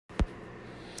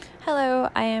Hello,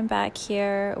 I am back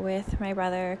here with my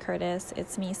brother Curtis.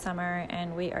 It's me, Summer,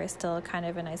 and we are still kind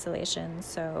of in isolation,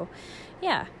 so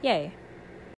yeah, yay.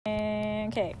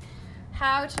 Okay,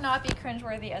 how to not be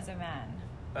cringeworthy as a man.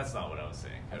 That's not what I was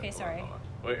saying. Okay, Hold sorry. on.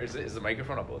 Wait, is the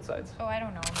microphone on both sides? Oh, I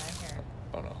don't know, I'm not here.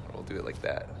 Oh no, we'll do it like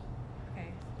that. Okay.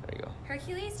 There you go.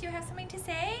 Hercules, do you have something to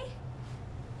say?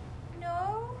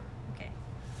 No? Okay.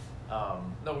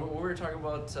 No, we were talking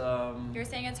about. You're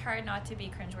saying it's hard not to be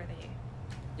cringeworthy.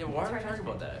 Yeah, why It's are we hard not talking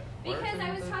to about be. that? Why are we Because I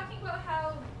talking was about talking about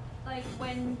how, like,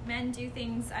 when men do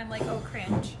things, I'm like, oh,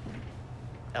 cringe.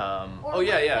 that? Or Oh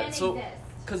yeah, when yeah. men So, exist.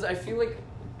 because I feel like,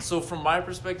 so from my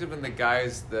perspective and the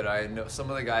guys that I know, some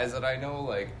of the guys that I know,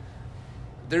 like,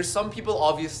 there's some people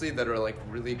obviously that are like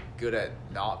really good at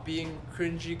not being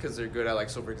cringy because they're good at, like,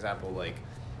 so for example, like,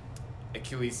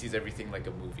 Achilles sees everything like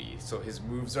a movie, so his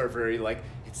moves are very like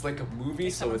it's like a movie,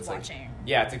 Like so someone's it's like watching.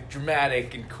 yeah, it's like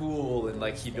dramatic and cool, and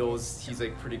like he knows he's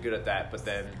like pretty good at that. But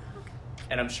then,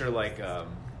 and I'm sure like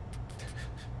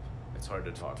it's hard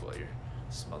to talk while you're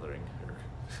smothering her.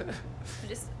 I'm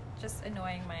just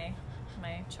annoying my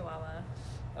chihuahua.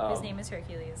 His name is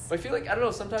Hercules. I feel like I don't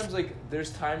know. Sometimes like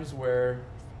there's times where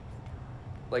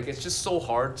like it's just so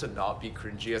hard to not be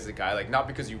cringy as a guy. Like not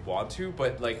because you want to,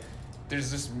 but like there's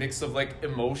this mix of like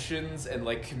emotions and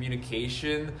like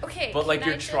communication. Okay, But like can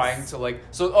you're I just- trying to like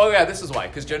so. Oh yeah, this is why.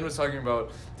 Because Jen was talking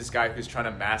about this guy who's trying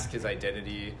to mask his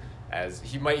identity as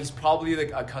he's probably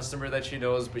like a customer that she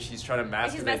knows, but she's trying to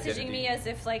mask He's his identity. messaging me as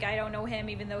if like I don't know him,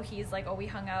 even though he's like, oh, we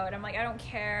hung out. I'm like, I don't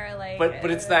care. Like,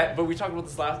 But it's that. But we talked about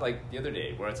this the other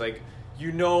day, where it's like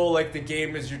like the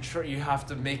game is you have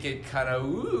to make it kind of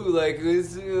like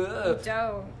this.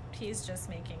 Don't. He's just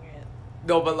making it.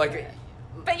 No, but like.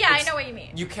 But yeah, I It's- know what you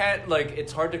mean. You can't like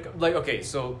it's hard to like okay,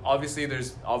 so obviously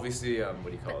there's what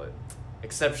do you call it?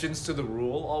 Exceptions to the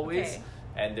rule always. Okay.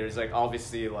 And there's like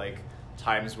obviously like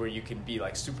times where you can be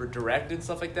like super direct and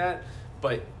stuff like that,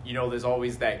 but you know there's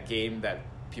always that game that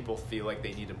people feel like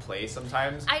they need to play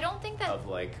sometimes I don't think that. of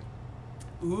like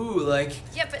ooh like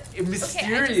Yeah, but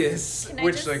mysterious can I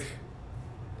which just- like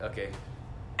okay.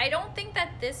 I don't think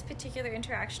that this particular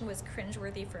interaction was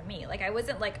cringeworthy for me. Like, I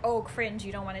wasn't like, oh, cringe,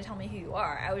 you don't want to tell me who you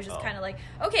are. I was just Oh. kind of like,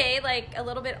 okay, like, a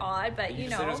little bit odd, but you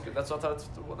just said it know. was good. That's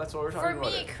what we're talking For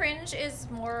about. me, cringe is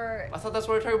more. I thought that's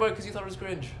what we were talking about because you thought it was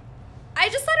cringe. I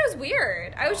just thought it was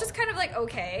weird. I was Oh. just kind of like,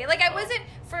 okay. Like, I Oh. wasn't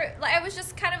I was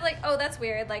just kind of like, oh, that's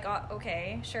weird. Like,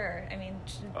 okay, sure. I mean,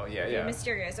 Oh, yeah, you're yeah.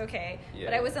 mysterious, okay. Yeah.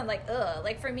 But I wasn't like, ugh.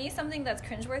 Like, for me, something that's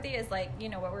cringeworthy is like, you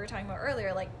know, what we were talking about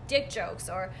earlier, like dick jokes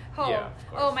or, oh, Yeah, of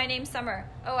course. oh, my name's Summer.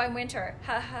 Oh, I'm Winter.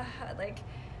 Ha ha ha. Like,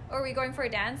 oh, are we going for a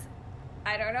dance?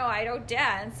 I don't know. I don't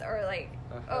dance. Or like,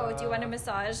 oh, do you want a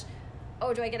massage?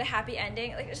 Oh, do I get a happy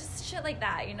ending? Like, it's just shit like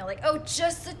that, you know, like, oh,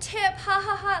 just a tip, ha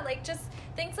ha ha, like, just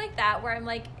things like that where I'm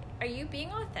like, are you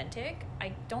being authentic?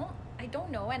 I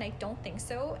don't know, and I don't think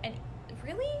so, and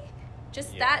really,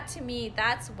 just Yeah. that to me,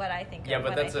 that's what I think. Yeah, of but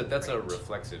when I that's a think that's a cringe.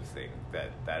 reflexive thing that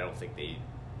I don't think they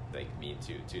like mean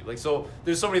to like. So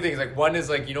there's so many things. Like one is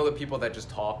like the people that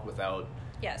just talk without.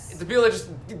 Yes. The people that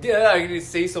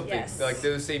just say something. Yes. Like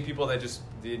they're the same people that just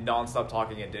nonstop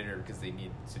talking at dinner because they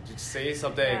need to just say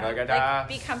something. Yeah, Like,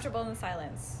 be comfortable in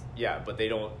silence. yeah, but they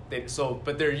don't.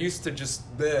 But they're used to just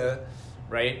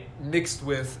right mixed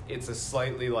with it's a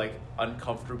slightly like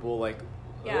uncomfortable like.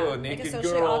 Yeah, Oh, like a naked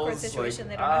socially girls, awkward situation, like,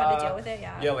 they don't know how to deal with it,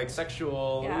 yeah. Yeah, like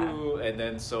sexual, Yeah. ooh, and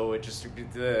then so it just so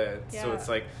Yeah. it's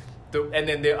like and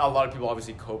then a lot of people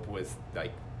obviously cope with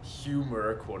like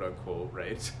humor, quote unquote,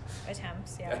 right?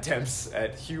 Attempts, yeah. Attempts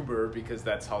at humor because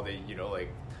that's how they like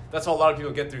that's how a lot of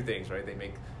people get through things, right? They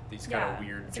make these kind Yeah, of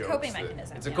weird it's a jokes. coping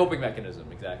mechanism, It's a yeah. coping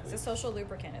mechanism, exactly. It's a social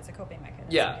lubricant. It's a coping mechanism.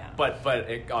 yeah, but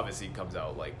it obviously comes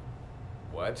out like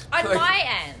what on Like- my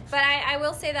end, but I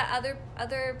will say that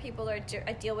other people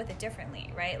deal with it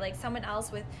differently, right? Like someone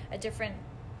else with a different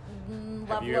level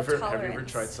of tolerance. Have you ever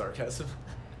tried sarcasm?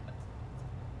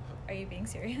 Are you being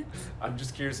serious? I'm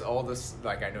just curious. All this,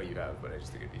 like I know you have, but I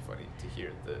just think it'd be funny to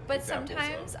hear the. But examples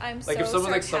sometimes of, I'm like so if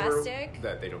someone like Summer sarcastic.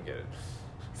 that they don't get it.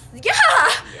 Yeah,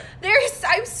 Yeah.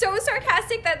 I'm so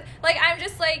sarcastic that like I'm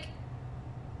just like,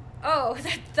 oh,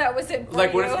 that wasn't for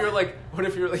Like what you.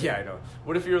 if you're like yeah I know.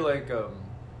 What if you're like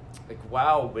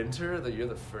wow, Winter, that you're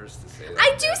the first to say that.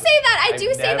 I do say that. I I've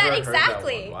do say never that heard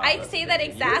exactly. one. Wow, I that's say that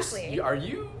amazing. exactly. Are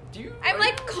you? Do you? I'm are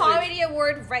like you, comedy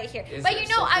award right here. Is But there you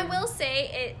know, I something- will say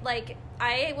it like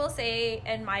I will say,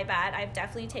 and my bad, I've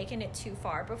definitely taken it too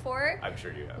far before. I'm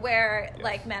sure you have. Where Yes.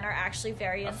 like men are actually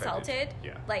very Offended. insulted.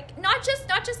 Yeah. Like not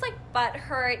just like butt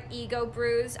hurt, ego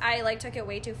bruised. I like took it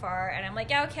way too far, and I'm like,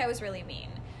 yeah, okay, I was really mean.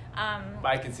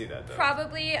 I can see that though.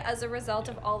 Probably as a result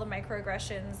of all the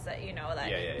microaggressions that that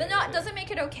Yeah, but not yeah. doesn't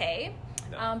make it okay.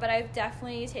 No. But I've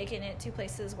definitely taken it to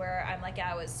places where I'm like,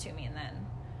 yeah, I was too mean then.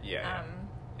 Yeah.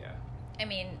 I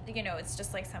mean, you know, it's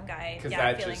just like some guy,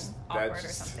 feeling awkward or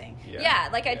something. Yeah.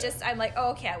 Like I'm like,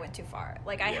 oh, okay, I went too far.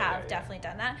 Like I have definitely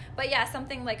done that. But yeah,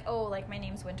 something like, oh, like my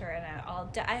name's Winter, and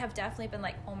I have definitely been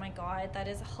like, oh my God, that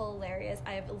is hilarious.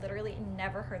 I have literally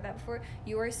never heard that before.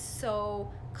 You are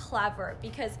so clever,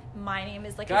 because my name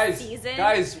is like a season.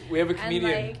 Guys, we have a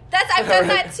comedian. And, like, I've done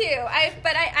that too. I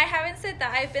haven't said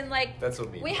that. I've been like, that's what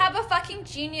we have a fucking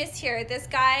genius here. This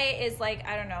guy is like,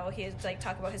 I don't know, he's like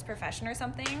talk about his profession or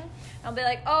something. I'll be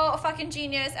like, oh, a fucking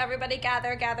genius, everybody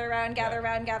gather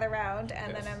around,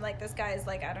 and then I'm like, this guy is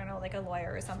like, I don't know, like a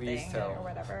lawyer or something or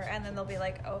whatever, and then they'll be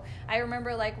like, oh, I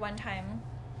remember like one time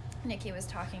Nikki was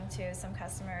talking to some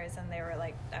customers, and they were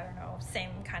like, I don't know,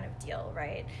 same kind of deal,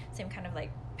 right? Same kind of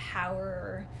like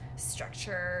power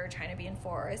structure trying to be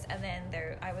enforced, and then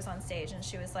I was on stage, and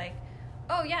she was like,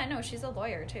 oh yeah, no, she's a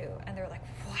lawyer too, and they were like,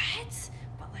 what?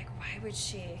 But like, why would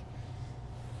she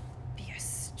be a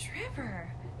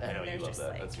stripper? I know you love that.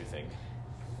 Like, that's your thing.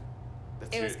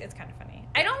 It's kind of funny.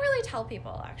 I don't really tell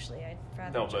people, actually. I'd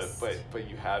rather but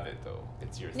you have it though.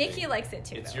 It's your Nikki thing. likes it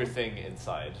too. It's though. your thing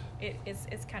inside.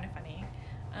 It's kind of funny.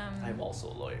 I'm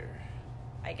also a lawyer.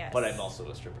 I guess. But I'm also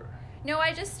a stripper. No,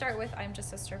 I just start with I'm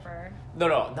just a stripper.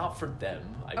 No, not for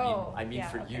them. I mean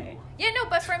for you. Yeah, no,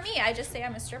 but for me, I just say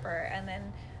I'm a stripper, and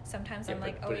then sometimes I'm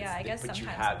like, oh yeah, I guess sometimes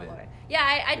I'm a lawyer.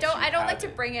 Yeah, I don't like to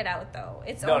bring it out though.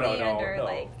 It's only under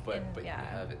like. But you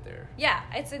have it there. Yeah,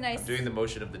 it's a nice. I'm doing the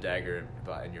motion of the dagger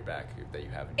in your back that you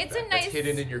have in your back. It's a nice. It's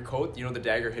hidden in your coat. You know the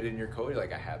dagger hidden in your coat. You're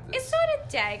like, I have this. It's not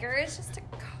a dagger. It's just a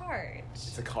card.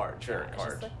 It's a card. Sure, a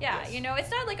card. Yes. You know,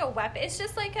 it's not like a weapon. It's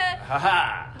just like a.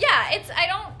 Haha. Yeah, it's.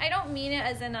 I don't mean it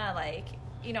as in a like.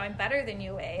 You know, I'm better than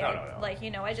you, eh? No. Like,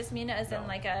 you know, I just mean it as in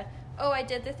like a. Oh, I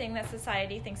did the thing that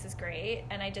society thinks is great,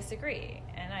 and I disagree,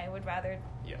 and I would rather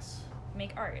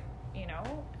make art, you know?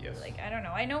 Yes. Like, I don't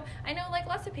know. I know like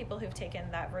lots of people who've taken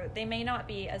that route. They may not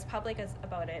be as public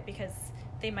about it because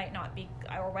they might not be,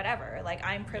 or whatever. Like,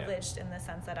 I'm privileged in the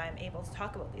sense that I'm able to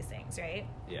talk about these things, right?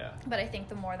 Yeah. But I think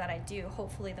the more that I do,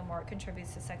 hopefully the more it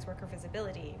contributes to sex worker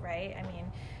visibility, right? I mean,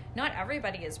 not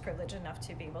everybody is privileged enough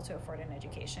to be able to afford an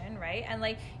education, right? And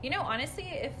like, you know, honestly,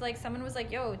 if like someone was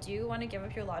like, yo, do you want to give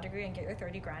up your law degree and get your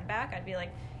 30 grand back? I'd be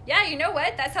like, yeah, you know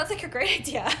what? That sounds like a great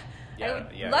idea. I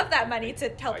would love that money to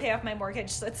help pay off my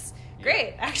mortgage. So that's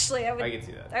great, actually. I can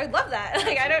see that. I would love that.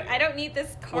 Like, I don't need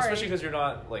this card. Well, especially because you're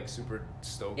not like super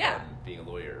stoked on being a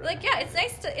lawyer. Right? Like, yeah, it's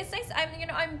nice.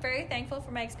 I'm very thankful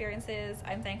for my experiences.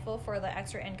 I'm thankful for the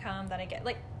extra income that I get.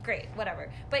 Like, great,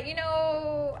 whatever. But you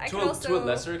know, to a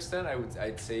lesser extent,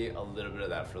 I'd say a little bit of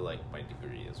that for like my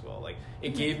degree as well. Like,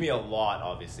 it gave me a lot,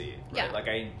 obviously. Right? Yeah. Like,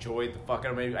 I enjoyed the fuck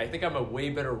out of it. I think I'm a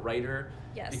way better writer.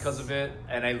 Yes. Because of it,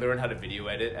 and I learned how to video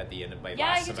edit at the end of my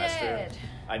last semester. Did.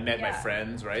 I met my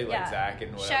friends, right, like Zach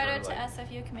and whatever. Shout out to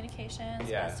SFU Communications,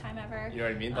 best time ever. You know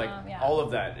what I mean? Like all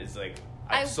of that is like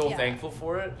I'm so thankful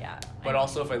for it. Yeah. But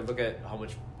also, if I look at how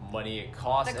much money it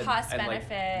costs, the cost and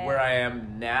benefit, like where I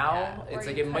am now, it's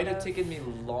like it might have taken me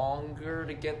longer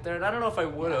to get there. And I don't know if I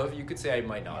would have. You could say I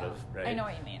might not have. Right. I know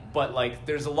what you mean. But like,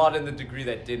 there's a lot in the degree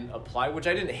that didn't apply, which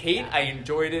I didn't hate. I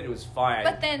enjoyed it. It was fine.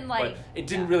 But then, like, but it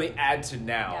didn't really add to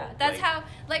now. Yeah, that's how.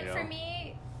 Like, for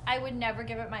me, I would never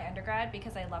give up my undergrad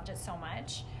because I loved it so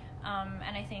much,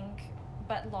 and I think,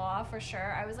 but law for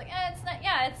sure. I was like, it's not.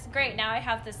 Yeah, it's great. Now I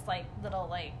have this like little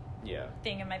like.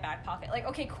 Thing in my back pocket, like,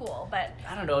 okay, cool, but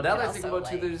I don't know. Now that I think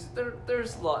about it too,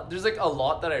 there's like a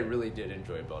lot that I really did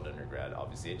enjoy about undergrad.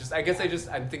 Obviously,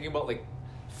 I'm thinking about like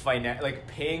like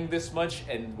paying this much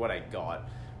and what I got,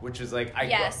 which is like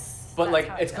but like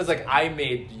it's because like I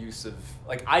made use of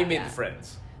like I made the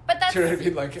friends. But that's, you know what I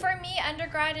mean? Like, for me,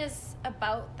 undergrad is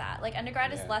about that. Like,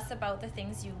 undergrad is less about the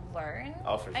things you learn.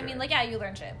 Oh, for sure. I mean, like, you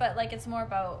learn shit, but, like, it's more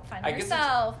about finding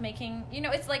yourself, making, you know,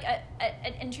 it's like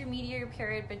an intermediary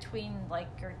period between, like,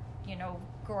 your, you know,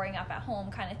 growing up at home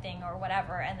kind of thing or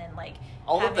whatever, and then, like,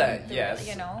 all of that, yes.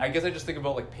 You know? I guess I just think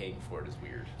about, like, paying for it is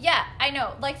weird. Yeah, I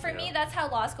know. Like, for me, that's how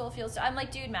law school feels. I'm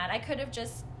like, dude, man, I could have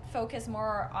just focus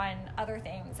more on other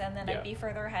things, and then I'd be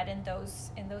further ahead in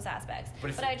those aspects.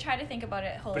 But I try to think about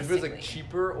it holistically. But if it was like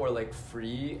cheaper or like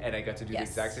free, and I got to do the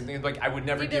exact same thing, like I would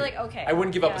never give. Like, okay, I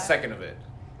wouldn't give up a second of it,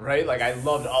 right? Like I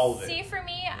loved all of it. See, for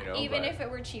me, you know, even if it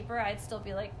were cheaper, I'd still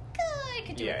be like, I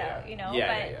could do without, you know.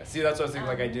 Yeah. See, that's what I was thinking.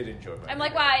 Like I did enjoy. I'm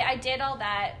like, wow, I did all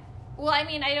that. Well, I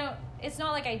mean, I don't. It's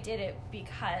not like I did it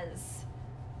because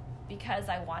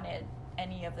I wanted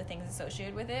any of the things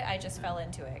associated with it. I just fell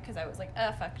into it because I was like,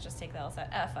 fuck, just take the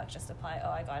LSAT. Fuck, just apply.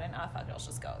 Oh, I got in. Fuck, let's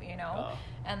just go, you know?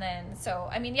 And then, so,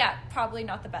 I mean, probably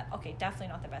not the best. Okay, definitely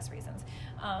not the best reasons.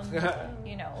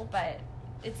 You know, but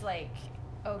it's like,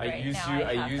 oh I great, used now you. I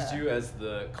I have used to- you as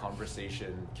the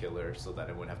conversation killer, so that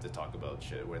I wouldn't have to talk about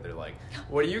shit. Where they're like,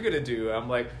 "What are you gonna do?" I'm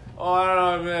like, "Oh, I don't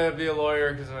know. I'm gonna be a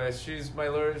lawyer because she's my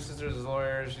lawyer. Sister's a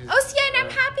lawyer. She's." Oh, see, and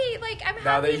I'm happy. Like, I'm happy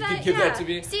Now that you can give that to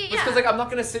me, See, because like I'm not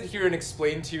gonna sit here and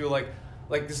explain to you like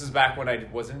this is back when I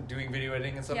wasn't doing video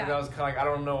editing and stuff. Yeah. And I was kind of like, I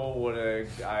don't know what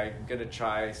I'm gonna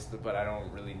try, but I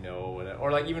don't really know.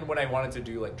 Or like even when I wanted to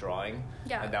do like drawing,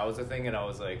 Yeah. and that was the thing, and I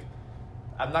was like,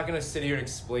 I'm not gonna sit here and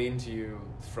explain to you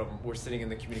from we're sitting in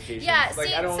the communications. Yeah, like,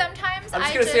 see, I don't, sometimes I'm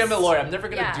just I gonna say I'm a just- lawyer. I'm never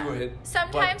gonna yeah. do it.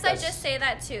 Sometimes but I that's- just say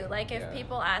that too. Like, if Yeah.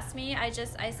 people ask me, I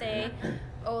say,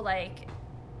 oh, like,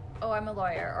 oh, I'm a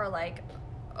lawyer, or like,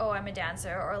 oh, I'm a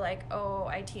dancer, or like, oh,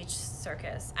 I teach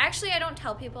circus. Actually, I don't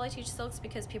tell people I teach silks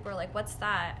because people are like, what's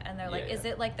that? And they're like, Yeah, is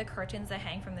yeah. it like the curtains that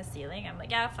hang from the ceiling? I'm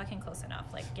like, yeah, fucking close enough.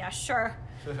 Like, yeah, sure.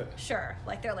 Sure.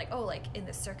 Like, they're like, oh, like in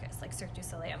the circus, like Cirque du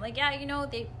Soleil. I'm like, yeah, you know,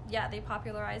 they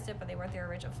popularized it, but they weren't the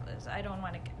original. I don't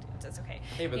want to. It's okay.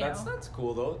 Hey, but you that's know? that's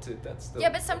cool though. Yeah,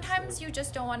 but sometimes you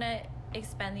just don't want to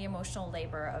expend the emotional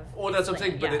labor of. Well, that's what I'm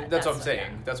saying. But yeah, that's what I'm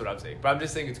saying. yeah. That's what I'm saying. But I'm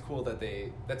just saying it's cool that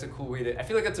that's a cool way to. I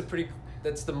feel like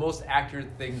that's the most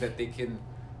accurate thing that they can.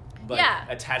 Like, Yeah.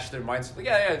 attach their minds. Like,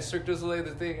 yeah, Cirque du Soleil, the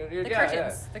thing. The yeah, curtains.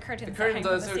 yeah. The curtains. The that curtains hang on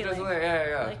from the Cirque du ceiling. Soleil.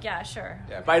 Yeah. Like, yeah, sure.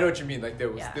 Yeah, but I know what you mean. Like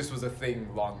Yeah. this was a thing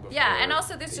long before. Yeah, and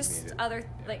also there's they just made it. other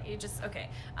like you just okay.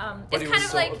 But It's it kind was of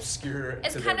so like obscure.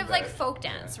 it's to kind them of like that- folk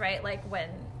dance, yeah. right? Like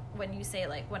when you say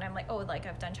like when I'm like, oh, like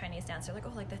I've done Chinese dance, they're like,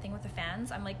 oh, like the thing with the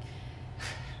fans. I'm like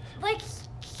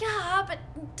yeah, but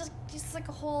just like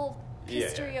a whole Yeah,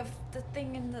 history yeah. of the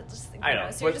thing and the just I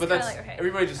know, so you're but just that's kinda like, okay.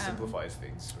 everybody just simplifies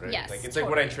things, right? yes, like it's like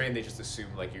when I totally. train, they just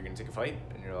assume like you're gonna take a fight,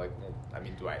 and you're like, well, I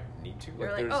mean, do I need to?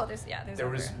 You're like, oh, there's there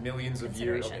was other millions of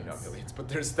years, okay, not considerations. millions, but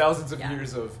there's thousands of Yeah.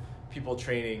 years of people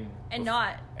training And bef-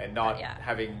 not- and not yeah.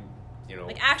 having, you know,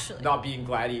 like actually not being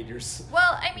gladiators.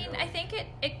 Well, I mean, you know? I think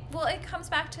it comes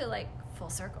back to like full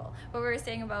circle. What we were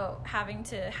saying about having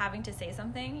to say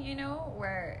something, you know,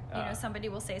 where you know somebody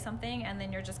will say something and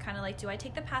then you're just kind of like, do I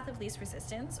take the path of least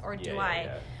resistance or do I?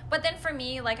 Yeah. But then for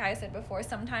me, like I said before,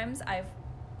 sometimes I've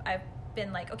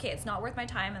been like, okay, it's not worth my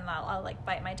time, and I'll like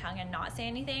bite my tongue and not say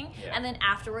anything, Yeah. and then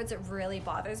afterwards it really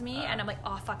bothers me, and I'm like,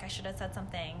 oh fuck, I should have said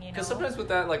something, you know? Because sometimes with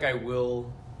that, like I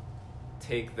will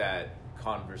take that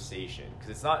conversation because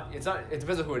it's not it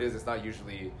depends on who it is. It's not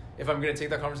usually, if I'm gonna take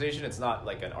that conversation, it's not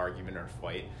like an argument or a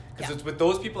fight, because Yeah. it's with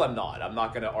those people I'm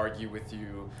not gonna argue with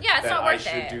you. Yeah, it's that not I worth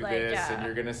should it. do like, this yeah. and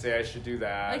you're gonna say I should do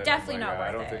that. like and definitely I'm not like, I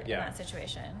worth don't it think, yeah. in that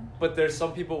situation. But there's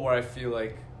some people where I feel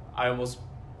like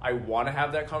I want to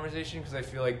have that conversation because I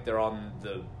feel like they're on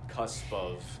the cusp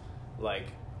of like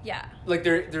Yeah. like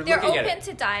they're They're looking at open it.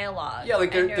 to dialogue. Yeah,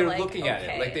 like and they're you're looking at it,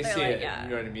 okay. like they They're see like, it, yeah. you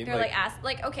know what I mean? They're Like-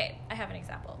 like okay, I have an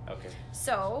example. Okay.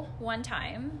 So one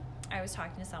time I was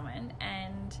talking to someone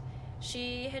and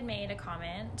she had made a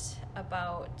comment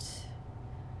about,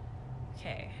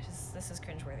 okay, this is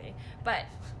cringeworthy, but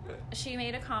she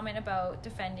made a comment about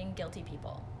defending guilty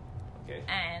people. Okay.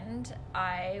 And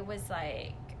I was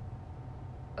like,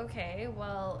 okay,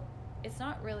 well, it's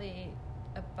not really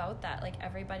about that. Like,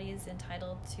 everybody's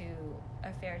entitled to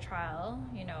a fair trial,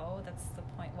 you know, that's the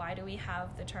point. Why do we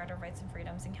have the Charter of Rights and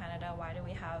Freedoms in Canada? Why do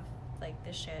we have, like,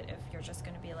 this shit if you're just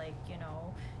going to be like, you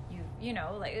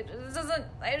know, like, it doesn't,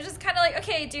 I was just kind of like,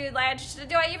 okay, dude, like,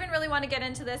 do I even really want to get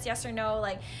into this? Yes or no?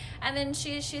 Like, and then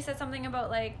she said something about,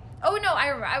 like, oh, no, I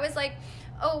remember. I was like,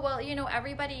 oh, well, you know,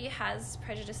 everybody has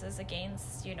prejudices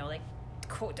against, you know, like,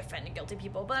 quote, defending guilty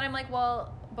people. But then I'm like,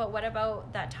 well, but what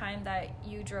about that time that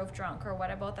you drove drunk? Or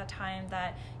what about that time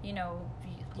that, you know,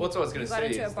 Well, that's what I was going you to got say.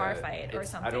 into a is bar that fight or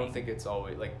it's- something? I don't think it's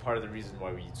always, like, part of the reason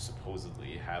why we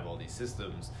supposedly have all these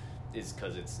systems is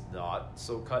because it's not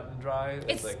so cut and dry.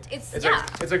 It's like,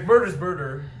 it's like murder's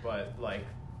murder, but, like,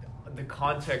 the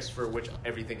context for which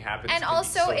everything happens and can be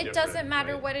also so it doesn't different,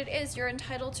 matter right? what it is, you're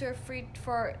entitled to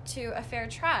a fair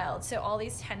trial, to all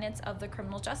these tenets of the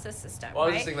criminal justice system. Well, I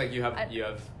was right? just saying, like, you have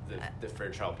And- the fair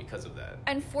trial because of that.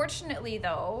 Unfortunately,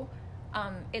 though,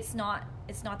 it's not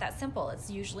that simple. It's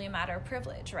usually a matter of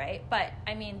privilege, right? But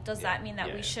I mean, does that mean that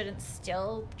we yeah. shouldn't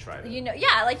still Try that. you know,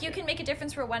 yeah, like you can make a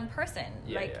difference for one person,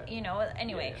 Yeah, like yeah. you know.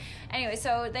 Anyway, Yeah, anyway,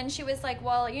 so then she was like,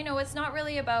 well, you know, it's not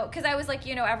really about, because I was like,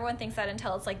 you know, everyone thinks that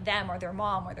until it's like them or their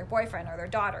mom or their boyfriend or their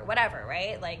daughter, whatever,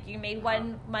 right? Like you made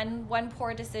one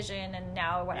poor decision and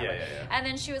now whatever. Yeah, yeah, yeah. And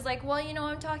then she was like, well, you know,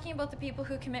 I'm talking about the people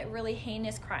who commit really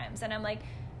heinous crimes, and I'm like,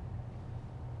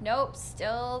 nope,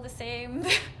 still the same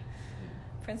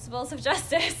principles of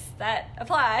justice that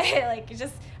apply. Like,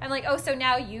 just, I'm like, oh, so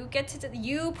now you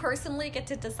personally get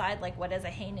to decide, like, what is a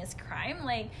heinous crime?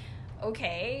 Like,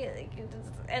 okay. Like,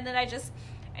 and then I just,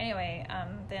 anyway,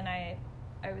 then I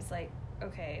was like,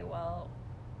 okay, well,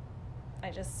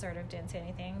 I just sort of didn't say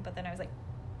anything. But then I was like,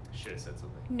 Should have said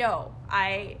something. no,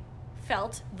 I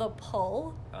felt the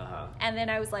pull. Uh-huh. And then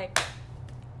I was like,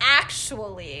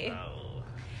 actually. Oh.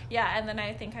 Yeah, and then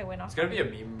I think I went off. It's gotta be a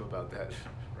meme about that,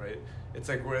 right? It's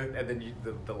like where, and then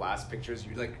the last pictures,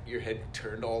 you like your head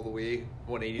turned all the way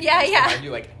 180 Yeah, degrees yeah. behind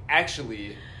you, like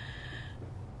actually.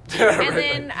 And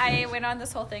then I went on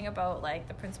this whole thing about like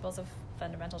the principles of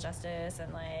fundamental justice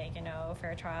and like, you know,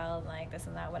 fair trial and like this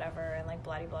and that, whatever, and like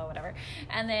bloody blah, whatever.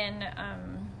 And then,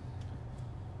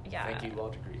 yeah. Thank you, law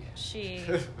degree. She.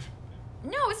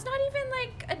 No, it's not even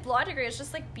like a law degree. It's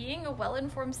just like being a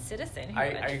well-informed citizen. Who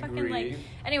I fucking, agree. Like,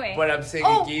 anyway. But I'm saying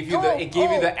it gave you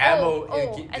the ammo.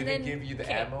 And then, it give you the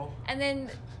okay. ammo? And then,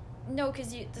 no,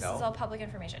 because this is all public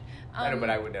information. I know,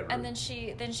 but I would never. And then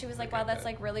she was like, wow, that's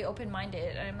like really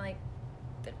open-minded. And I'm like,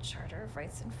 the Charter of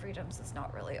Rights and Freedoms is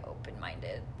not really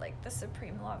open-minded. Like the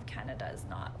Supreme Law of Canada is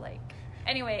not like.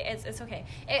 Anyway, it's okay.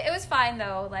 It was fine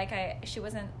though. Like she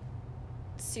wasn't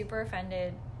super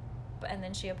offended. And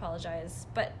then she apologized,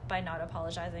 but by not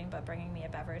apologizing, but bringing me a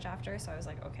beverage after. So I was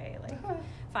like, okay, like,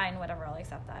 fine, whatever, I'll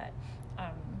accept that.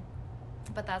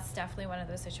 But that's definitely one of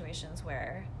those situations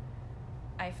where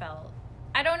I felt,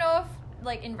 I don't know if,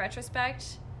 like, in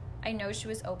retrospect, I know she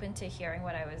was open to hearing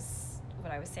what I was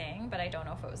saying, but I don't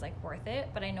know if it was like worth it.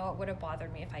 But I know it would have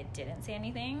bothered me if I didn't say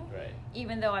anything. Right.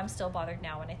 Even though I'm still bothered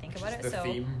now when I think about it. The so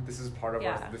theme. This is part of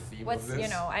the theme What's, of this. you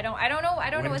know, I don't know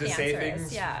When what to the say answer things,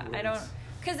 is. Yeah, words. I don't.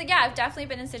 Because, yeah, I've definitely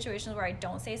been in situations where I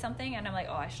don't say something and I'm like,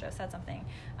 oh, I should have said something.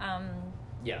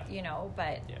 Yeah. You know,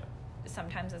 but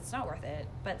sometimes it's not worth it.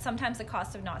 But sometimes the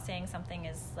cost of not saying something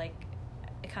is, like,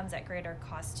 it comes at greater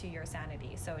cost to your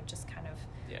sanity. So it just kind of,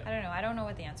 I don't know. I don't know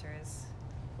what the answer is.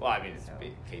 Well, I mean, it's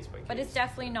case by case. But it's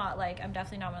definitely not, like, I'm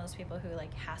definitely not one of those people who,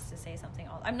 like, has to say something.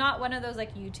 I'm not one of those,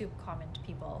 like, YouTube comment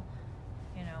people,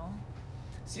 you know?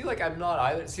 See, like, I'm not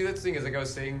either. See, that's the thing is, like I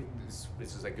was saying,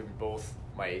 this is, like, in both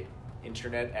my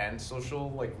internet and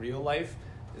social, like, real life,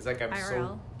 is, like, I'm IRL.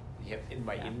 so... Yeah,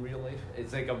 in real life,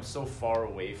 it's, like, I'm so far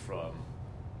away from...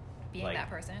 Being like, that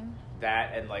person.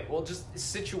 That and, like, well, just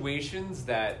situations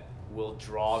that will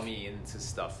draw me into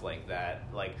stuff like that.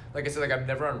 Like I said, like, I'm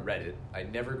never on Reddit. I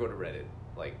never go to Reddit.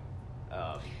 Like,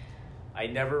 I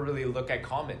never really look at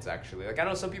comments, actually. Like, I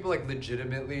know some people, like,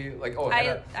 legitimately, like, oh,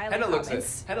 Hannah looks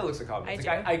at comments.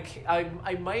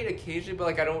 I might occasionally, but,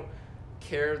 like, I don't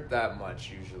care that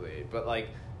much usually. But, like,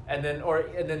 and then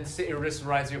it just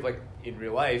reminds me of, like, in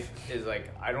real life is,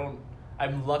 like, I'm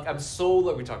so,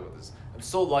 like, we talk about this. I'm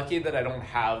so lucky that I don't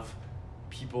have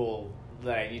people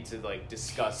that I need to, like,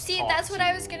 discuss. See, that's what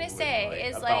I was gonna say.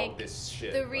 Is about like this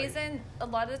shit. The reason a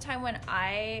lot of the time when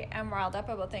I am riled up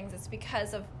about things, it's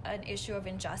because of an issue of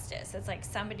injustice. It's like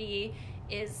somebody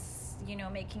is, you know,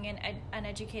 making an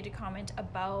uneducated comment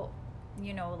about,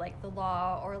 you know, like the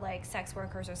law or like sex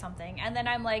workers or something, and then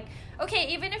I'm like,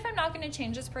 okay, even if I'm not going to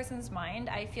change this person's mind,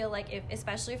 I feel like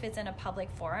especially if it's in a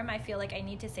public forum, I feel like I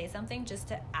need to say something just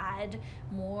to add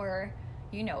more,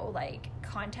 you know, like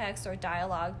context or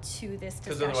dialogue to this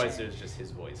discussion. Because otherwise there's just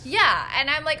his voice. Yeah, and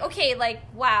I'm like, okay, like,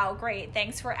 wow, great,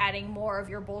 thanks for adding more of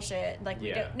your bullshit. Like,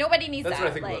 nobody needs That's that.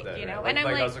 What I think like, about that, you know, right? and I'm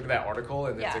like, like, I was looking at that article,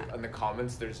 and it's like in the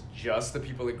comments, there's just the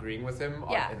people agreeing with him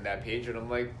in that page, and I'm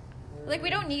like, we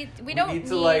don't need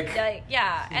to, like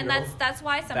and that's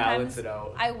why sometimes it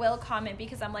out. I will comment,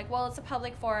 because I'm like, well, it's a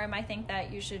public forum. I think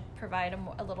that you should provide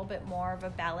a little bit more of a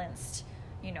balanced,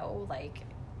 you know, like,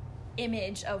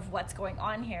 image of what's going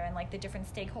on here and like the different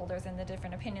stakeholders and the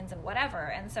different opinions and whatever.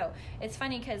 And so it's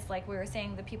funny because, like we were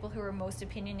saying, the people who are most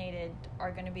opinionated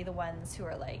are going to be the ones who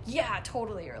are like, yeah,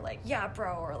 totally, or like, yeah,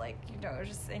 bro, or like, you know,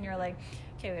 just, and you're like,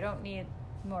 okay, we don't need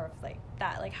more of like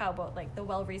that. Like, how about like the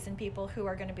well-reasoned people who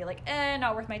are going to be like,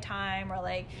 not worth my time, or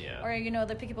like, or, you know,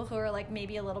 the people who are like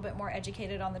maybe a little bit more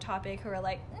educated on the topic, who are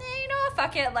like, you know,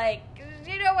 fuck it, like,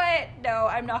 you know what, no,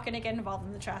 I'm not going to get involved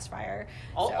in the trash fire.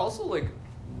 Also, like,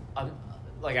 I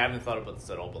haven't thought about this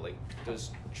at all, but, like,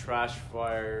 does trash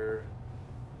fire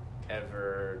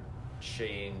ever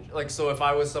change? Like, so if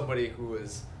I was somebody who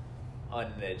was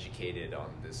uneducated on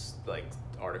this, like,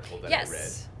 article that I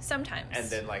read. Sometimes. And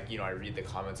then, like, you know, I read the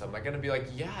comments, I'm, like, going to be like,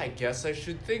 yeah, I guess I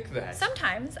should think that.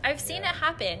 Sometimes. I've seen it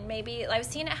happen. Maybe I've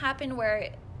seen it happen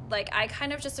where, like, I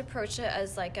kind of just approach it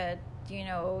as, like, a, you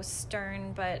know,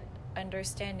 stern but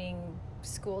understanding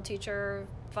school teacher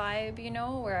vibe, you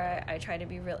know, where I try to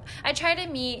be real. I try to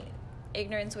meet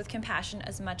ignorance with compassion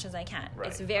as much as I can. Right.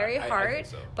 It's very hard, I think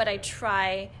so. But I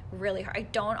try really hard. I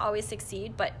don't always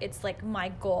succeed, but it's like my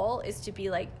goal is to be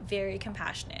like very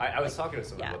compassionate. I was talking to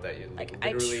someone about that. Like,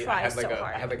 literally, I had like so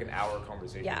hard. I had like an hour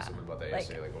conversation with someone about that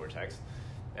yesterday, like over text,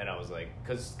 and I was like,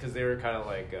 because they were kind of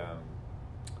like,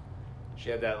 she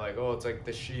had that like, oh, it's like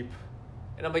the sheep.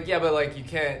 And I'm like, yeah, but like you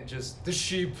can't just the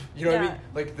sheep, you know what I mean?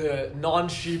 Like the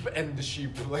non-sheep and the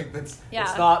sheep, like that's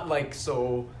it's not like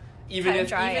so. Even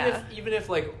if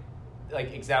like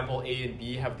example A and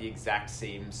B have the exact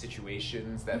same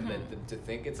situations that led them to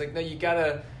think, it's like no, you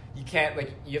can't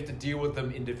like you have to deal with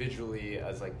them individually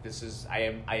as like this is I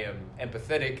am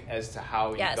empathetic as to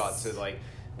how you got to like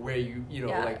where you know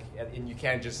like and you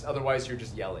can't just otherwise you're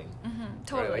just yelling.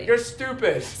 Totally. Right? Like, you're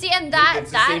stupid. See, and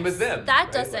that's the same as them.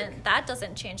 That right? that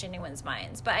doesn't change anyone's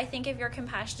minds. But I think if you're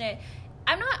compassionate,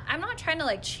 I'm not trying to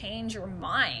like change your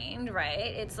mind, right?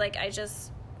 It's like I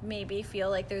just maybe feel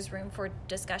like there's room for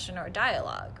discussion or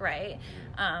dialogue, right?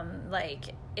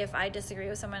 Like if I disagree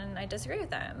with someone, I disagree with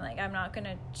them. Like I'm not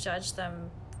gonna judge them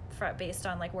based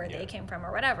on like where they came from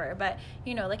or whatever. But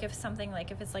you know, like if something like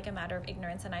if it's like a matter of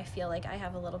ignorance and I feel like I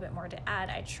have a little bit more to add,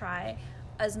 I try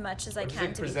as much as I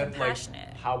can to be compassionate.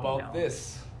 Like, how about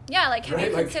this? Yeah, like have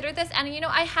you considered this? And you know,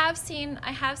 I have seen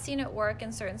it work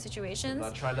in certain situations. I'm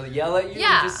not trying to yell at you.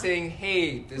 I'm just saying,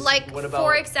 hey, this. Like what about?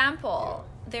 For example,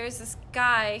 there's this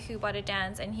guy who bought a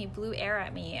dance and he blew air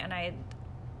at me, and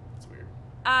It's weird.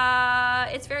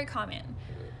 It's very common.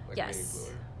 Like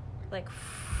yes. Like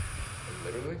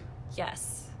literally.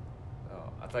 Yes.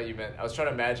 Oh, I thought you meant. I was trying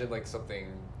to imagine like something.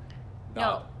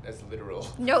 Not as literal.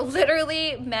 No,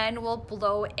 literally, men will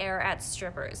blow air at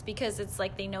strippers because it's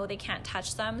like they know they can't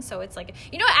touch them. So it's like,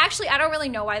 you know, actually, I don't really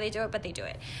know why they do it, but they do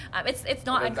it. It's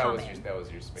not uncommon. That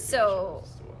was your speculation. So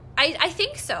I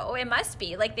think so. It must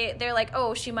be like they're like,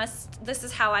 oh, she must. This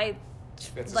is how I.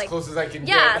 That's like, as close as I can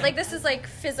get. Yeah, like this is like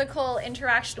physical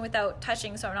interaction without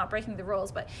touching, so I'm not breaking the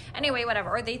rules. But anyway, whatever.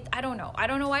 Or I don't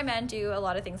know why men do a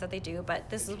lot of things that they do,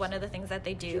 but this is one of the things that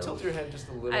they do. Can you tilt your head just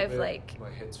a little bit? Like, my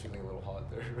head's feeling a little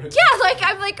hot there. Right? Yeah, like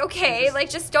I'm like, okay,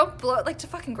 like just don't blow, like to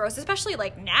fucking gross, especially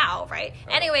like now, right?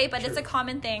 Anyway, but it's a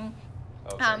common thing.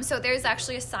 Okay. So there's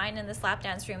actually a sign in this lap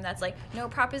dance room that's like no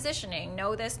propositioning,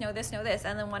 no this, no this, no this,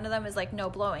 and then one of them is like no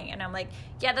blowing, and I'm like,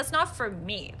 yeah, that's not for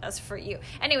me, that's for you.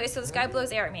 Anyway, so this guy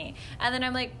blows air at me, and then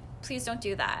I'm like, please don't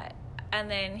do that.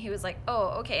 And then he was like,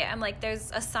 oh, okay. I'm like,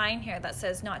 there's a sign here that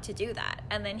says not to do that.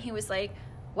 And then he was like,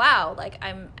 wow, like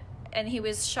and he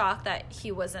was shocked that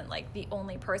he wasn't like the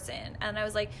only person. And I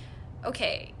was like,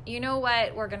 okay, you know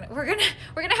what, we're gonna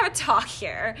have a talk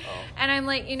here. And I'm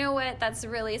like, you know what, that's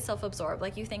really self-absorbed.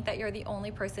 Like, you think that you're the only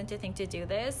person to think to do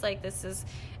this, like this is.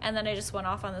 And then I just went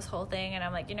off on this whole thing, and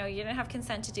I'm like, you know, you didn't have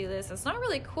consent to do this, it's not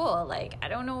really cool. Like, I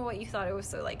don't know what you thought it was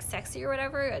so like sexy or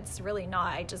whatever, it's really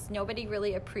not. Nobody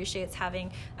really appreciates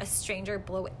having a stranger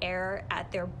blow air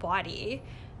at their body,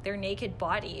 their naked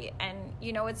body. And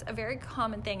you know, it's a very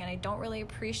common thing, and I don't really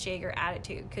appreciate your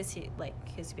attitude, because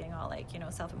he's being all like, you know,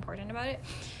 self-important about it.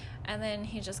 And then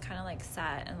he just kind of like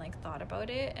sat and like thought about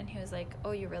it, and he was like,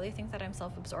 oh, you really think that I'm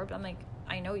self-absorbed? I'm like,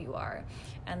 I know you are.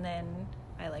 And then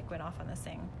I like went off on this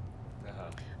thing.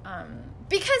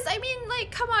 Because I mean,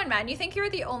 like, come on, man, you think you're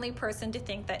the only person to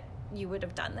think that you would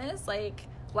have done this? Like,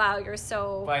 wow, you're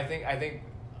so. But I think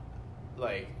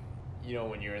like, you know,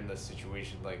 when you're in this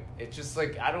situation, like, it's just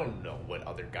like, I don't know what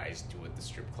other guys do at the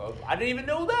strip club. I didn't even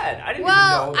know that. I didn't even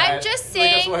know that. I'm just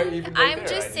saying, like, I'm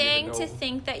just saying to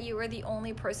think that you were the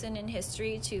only person in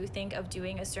history to think of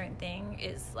doing a certain thing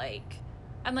is like,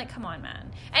 I'm like, come on,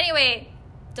 man. Anyway,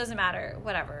 doesn't matter,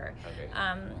 whatever.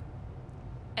 Okay.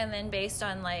 And then based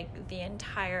on like the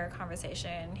entire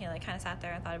conversation, he like kind of sat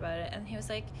there and thought about it, and he was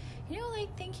like, you know,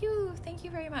 like, thank you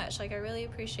very much, like I really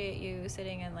appreciate you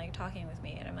sitting and like talking with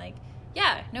me. And I'm like,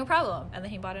 yeah, no problem. And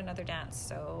then he bought another dance,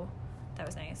 so that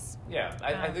was nice. Yeah,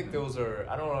 I think those are,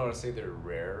 I don't want to say they're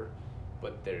rare,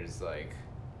 but there's like,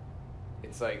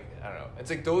 it's like, I don't know, it's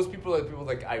like those people are people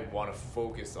like I want to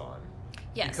focus on.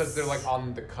 Yes. Because they're like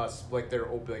on the cusp, like they're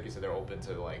open, like you said, they're open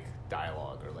to like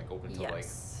dialogue, or like open to like,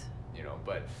 you know,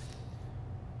 but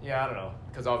yeah, I don't know,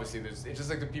 because obviously it's just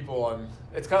like the people on,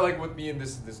 it's kind of like with me and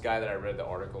this guy that I read the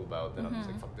article about, then I'm just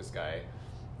like, fuck this guy.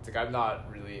 It's like, I'm not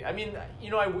really, I mean, you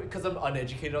know, because I'm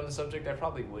uneducated on the subject, I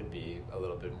probably would be a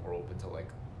little bit more open to like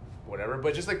whatever,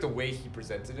 but just like the way he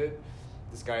presented it,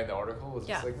 this guy in the article was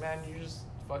just like, man, you're just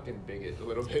fucking bigot a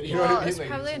little bit, you know what I mean? It's like,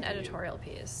 probably an editorial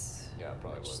piece. Yeah,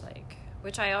 probably was.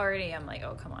 Which I already am like,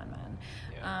 oh, come on, man.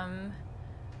 Yeah.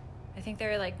 I think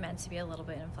they're like meant to be a little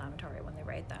bit inflammatory when they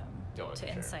write them to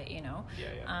incite, you know.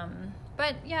 Yeah.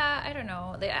 But yeah, I don't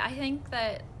know. I think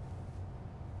that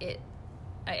it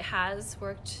has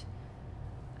worked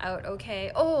out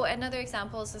okay. Oh, another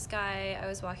example is this guy. I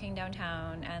was walking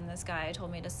downtown, and this guy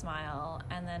told me to smile,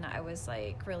 and then I was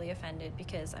like really offended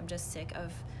because I'm just sick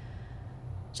of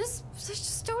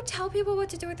just don't tell people what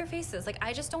to do with their faces. Like,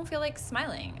 I just don't feel like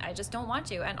smiling. I just don't want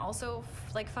to. And also,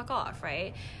 like, fuck off,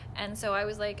 right? And so I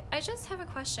was like, I just have a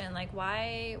question. Like,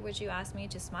 why would you ask me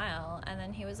to smile? And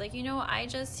then he was like,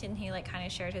 and he, like, kind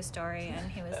of shared his story.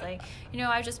 And he was like,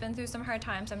 I've just been through some hard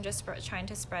times. I'm just trying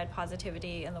to spread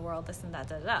positivity in the world, this and that,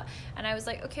 da, da, da. And I was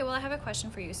like, okay, well, I have a question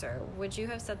for you, sir. Would you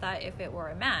have said that if it were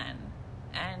a man?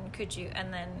 And could you,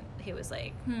 and then he was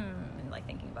like, and like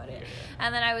thinking about it. Yeah.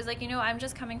 And then I was like, I'm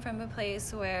just coming from a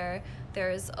place where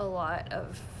there's a lot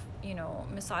of,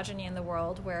 misogyny in the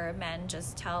world, where men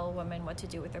just tell women what to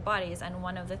do with their bodies. And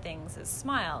one of the things is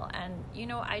smile. And,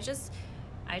 I just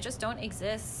don't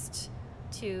exist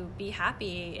to be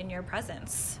happy in your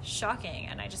presence. Shocking.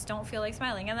 And I just don't feel like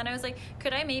smiling. And then I was like,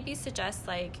 could I maybe suggest,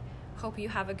 like, hope you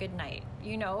have a good night,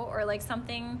 or like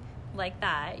something like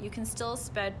that. You can still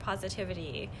spread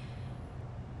positivity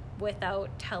without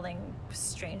telling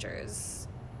strangers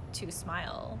to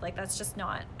smile. Like, that's just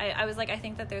not, I was like, I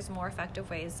think that there's more effective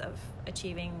ways of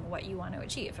achieving what you want to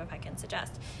achieve, if I can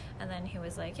suggest. And then he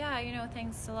was like, yeah,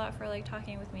 thanks a lot for, like,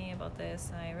 talking with me about this.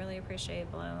 I really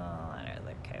appreciate blah, blah, blah. And I was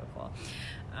like, okay, cool.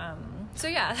 So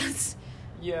yeah, that's...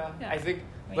 Yeah, I think,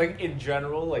 like, in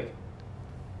general, like,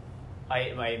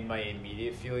 my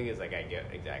immediate feeling is, like, I get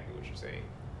exactly what you're saying.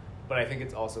 But I think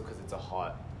it's also because it's a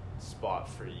hot spot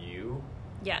for you.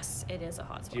 Yes, it is a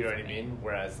hot spot. Do you know what I mean?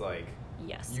 Whereas, like,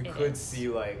 yes, you could see,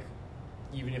 like,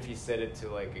 even if he said it to,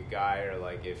 like, a guy, or,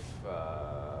 like, if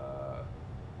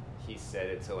he said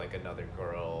it to, like, another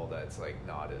girl that's, like,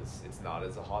 it's not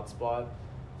as a hot spot,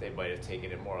 they might have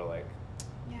taken it more like,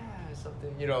 yeah, something,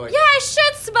 like... Yeah, I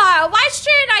should smile. Why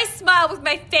shouldn't I smile with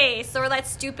my face? Or that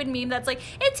stupid meme that's like,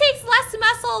 it takes less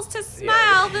muscles to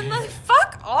smile than the...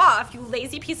 Fuck off, you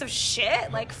lazy piece of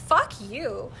shit. Like, fuck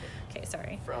you. Okay,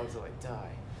 sorry. Frowns till I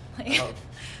die. Like,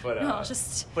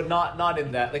 but not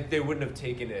in that, like, they wouldn't have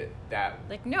taken it that,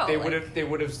 like, no, they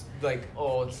would have like,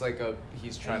 oh, it's like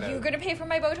he's trying to, you're gonna pay for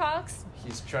my Botox,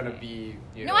 he's trying to be,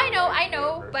 no, I know,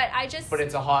 whatever. But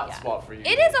it's a hot spot for you.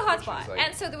 It is a hot spot, like,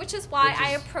 and so which is why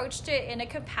I approached it in a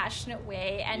compassionate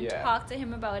way and talked to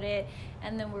him about it,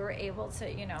 and then we were able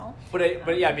to,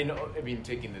 But yeah, I mean,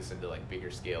 taking this into, like,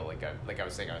 bigger scale, like I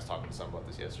was saying, I was talking to someone about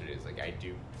this yesterday. Is, like, I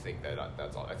do think that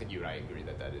that's all. I think you and I agree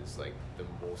that is, like,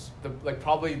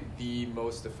 probably the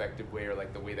most effective way, or,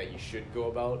 like, the way that you should go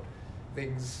about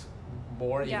things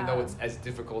more, even though it's as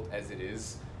difficult as it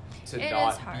is to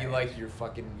not be like, you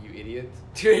idiot.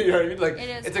 You know what I mean? Like,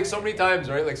 it's like so many times,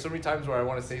 right? Like, so many times where I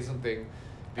want to say something.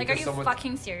 Like, are you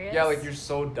fucking serious? Yeah, like, you're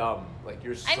so dumb. Like,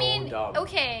 you're so dumb.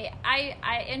 Okay,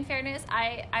 I in fairness,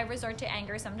 I resort to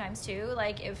anger sometimes too.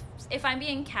 Like, if I'm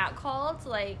being catcalled,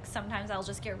 like, sometimes I'll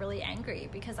just get really angry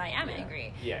because I am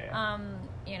angry. Yeah.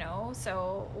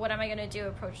 So what am I gonna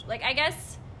do? Like, I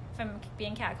guess if I'm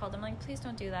being catcalled, I'm like, please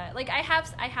don't do that. Like, I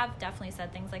have definitely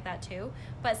said things like that too,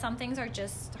 but some things are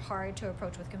just hard to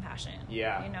approach with compassion.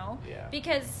 Yeah. Yeah.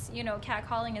 Because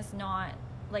catcalling is not.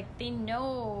 Like, they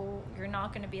know you're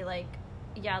not going to be like,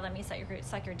 yeah, let me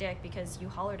suck your dick because you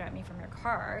hollered at me from your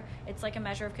car. It's like a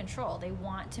measure of control. They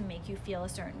want to make you feel a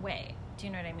certain way. Do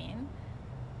you know what I mean?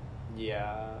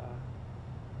 Yeah.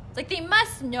 Like, they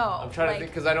must know. I'm trying to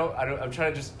think, because I'm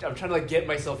trying to, like, get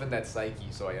myself in that psyche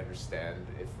so I understand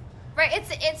if... Right,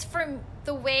 it's from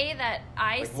the way that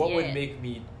I see it. What would make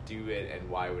me do it, and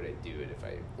why would I do it if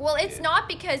I... Well, it's not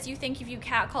because you think if you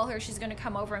catcall her, she's going to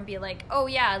come over and be like, oh,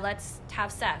 yeah, let's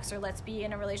have sex, or let's be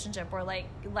in a relationship, or, like,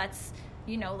 let's,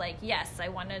 like, yes, I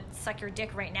want to suck your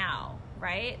dick right now,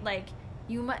 right? Like,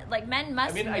 men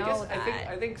must know that.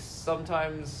 I think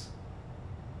sometimes...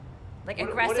 Like,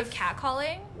 aggressive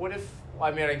catcalling? What if...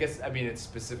 Well, it's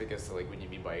specific as to, like, what you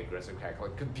mean by aggressive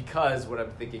catcalling, because what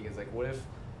I'm thinking is, like, what if...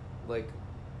 Like,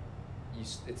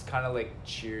 it's kind of like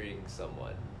cheering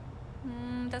someone.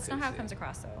 That's not how it comes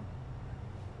across, though.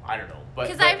 I don't know, but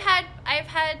because I've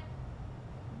had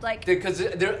like, because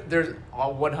there's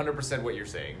 100% what you're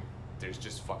saying. There's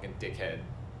just fucking dickhead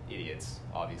idiots,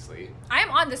 obviously. I'm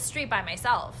on the street by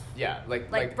myself. Yeah,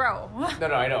 like bro. No,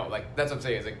 I know. Like, that's what I'm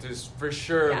saying. Is, like, there's for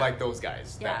sure like those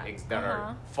guys that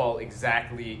fall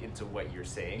exactly into what you're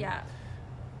saying. Yeah.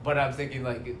 But I'm thinking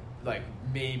like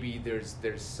maybe there's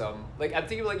some, like, I'm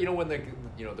thinking, like, when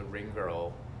the ring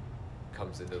girl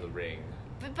comes into the ring.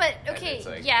 But okay,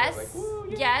 like, yes,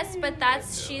 like, yes, but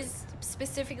that's she's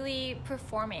specifically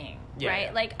performing, right?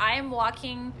 Yeah. Like, I am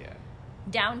walking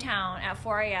downtown at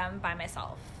 4 a.m. by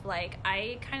myself. Like,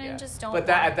 I kind of just don't. But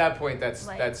at that point, that's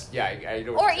I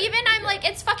don't. Or even I'm like,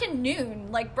 it's fucking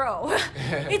noon, like, bro.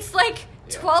 It's like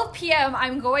Yeah. 12 p.m.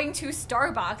 I'm going to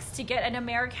Starbucks to get an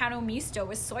Americano misto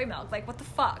with soy milk. Like, what the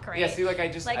fuck, right? Yeah, see, like, I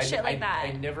just... Like, shit like that.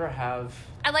 I never have...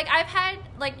 I've had,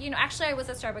 like, you know, actually I was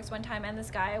at Starbucks one time and this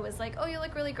guy was like, oh, you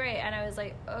look really great. And I was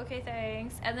like, okay,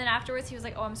 thanks. And then afterwards he was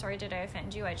like, oh, I'm sorry, did I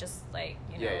offend you? I just, like,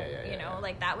 you know,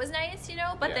 like, that was nice, you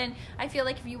know? But then I feel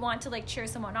like if you want to, like, cheer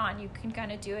someone on, you can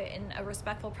kind of do it in a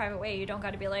respectful, private way. You don't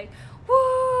got to be like,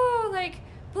 woo, like,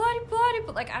 bloody,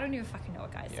 but, like, I don't even fucking know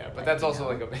what guys say. Yeah, but like, that's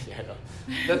also, know? like, I know.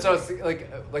 That's what I was thinking,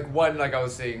 like, one, like, I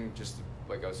was saying, just...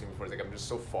 like I was saying before, like I'm just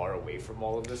so far away from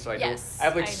all of this, so I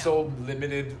have like so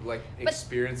limited like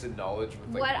experience and knowledge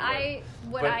with like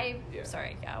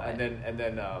sorry, and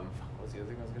then what was the other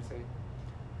thing I was gonna say?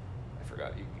 I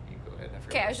forgot. You go ahead.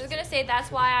 Okay, I was just gonna say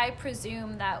that's why I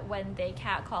presume that when they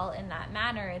catcall in that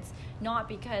manner, it's not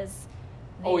because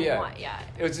they want,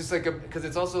 it was just like because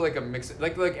it's also like a mix,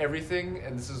 like everything,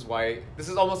 and this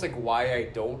is almost like why I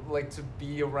don't like to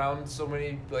be around so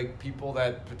many like people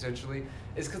that potentially.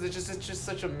 Is because it's just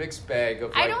such a mixed bag of.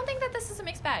 Like, I don't think that this is a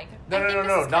mixed bag.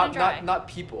 No, not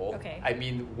people. Okay. I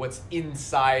mean, what's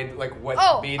inside, like what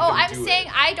made them I'm do saying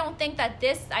it. I don't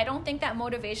think that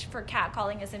motivation for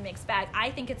catcalling is a mixed bag. I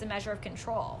think it's a measure of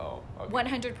control. Oh, okay.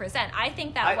 100%. I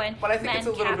think that but I think it's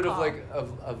a little bit of like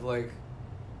of like.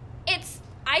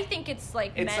 I think it's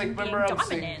like it's men like, being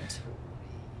dominant.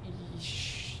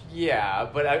 Yeah,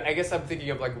 but I guess I'm thinking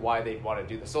of like why they'd want to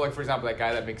do this. So like for example, that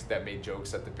guy that made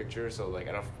jokes at the picture. So like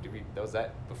I don't know, was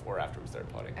that before or after we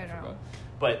started potting? I don't know.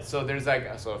 But so there's like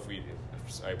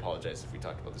I apologize if we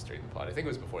talked about this during the pod. I think it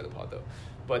was before the pod though.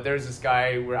 But there's this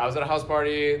guy where I was at a house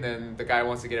party, and then the guy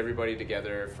wants to get everybody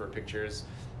together for pictures,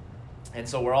 and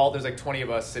so there's like 20 of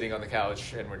us sitting on the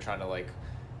couch, and we're trying to like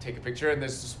take a picture, and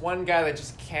there's this one guy that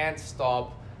just can't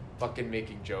stop fucking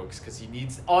making jokes because he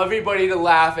needs everybody to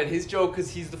laugh at his joke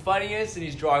because he's the funniest and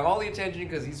he's drawing all the attention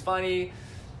because he's funny,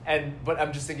 but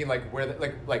I'm just thinking like where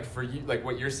like for you, like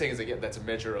what you're saying is like that's a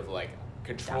measure of like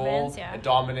control and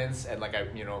dominance and like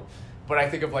but I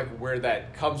think of like where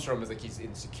that comes from is like he's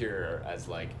insecure as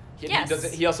like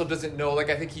he also doesn't know,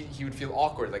 like I think he would feel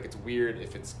awkward, like it's weird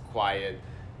if it's quiet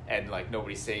and like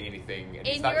nobody's saying anything. And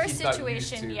in your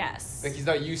situation, yes. Like he's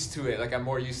not used to it. Like I'm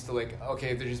more used to like,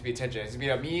 okay, there just be attention. It's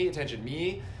gonna be attention,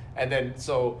 me. And then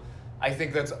so I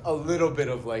think that's a little bit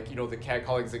of like, the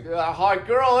catcalling's like, hot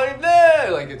girl, ain't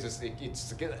there? Like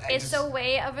it's a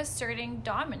way of asserting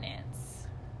dominance.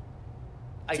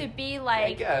 To be like,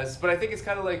 I guess, but I think it's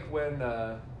kind of like when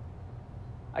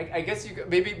I guess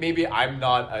maybe I'm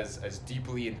not as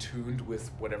deeply in tuned with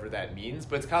whatever that means,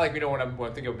 but it's kind of like when I'm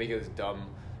thinking of making this dumb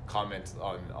comment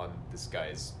on this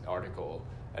guy's article,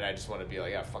 and I just want to be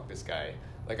like, yeah, fuck this guy.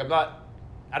 Like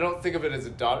I don't think of it as a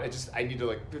dot. I need to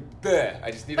like, bleh.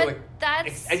 I just need to like,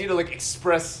 I need to like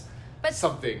express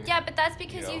something. Yeah, but that's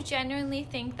because you genuinely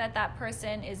think that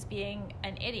person is being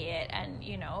an idiot and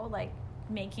like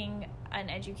making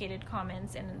uneducated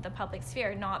comments in the public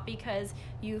sphere, not because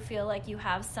you feel like you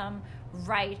have some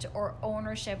right or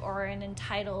ownership or an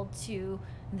entitled to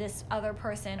this other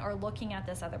person or looking at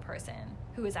this other person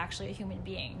who is actually a human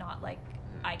being, not like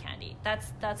eye candy.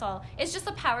 That's all. It's just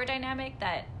a power dynamic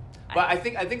that. But I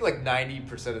think like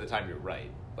 90% of the time you're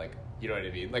right. Like, you know what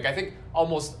I mean? Like I think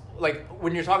almost like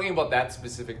when you're talking about that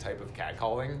specific type of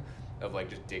catcalling of like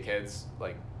just dickheads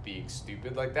like being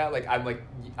stupid like that, like I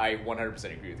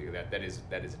 100% agree with you that is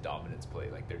a dominance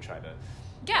play. Like they're trying to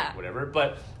like, whatever.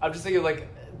 But I'm just thinking like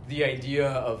the idea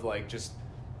of like just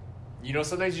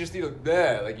sometimes you just need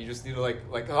to like you just need to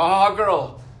like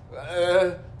girl.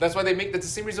 That's why that's the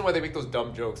same reason why they make those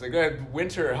dumb jokes like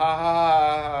winter ha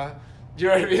ha ha. Do you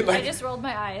know what I mean? Like, I just rolled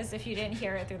my eyes if you didn't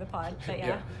hear it through the pod, but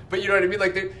yeah. But you know what I mean?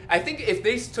 Like I think if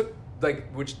they took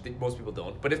most people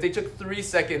don't, but if they took 3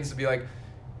 seconds to be like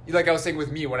I was saying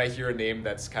with me when I hear a name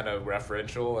that's kind of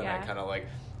referential and I kind of like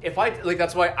if I like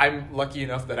that's why I'm lucky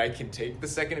enough that I can take the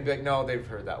second and be like, no, they've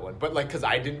heard that one, but like because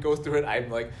I didn't go through it, I'm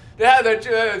like, yeah,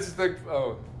 it's like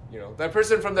that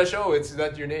person from the show, is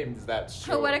that your name? Is that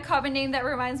show? Oh, what a common name that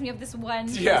reminds me of this one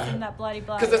person that bloody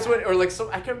blah. Because that's what, or like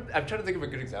I'm trying to think of a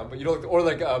good example. Or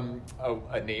like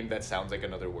a name that sounds like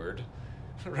another word,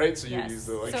 right? So you use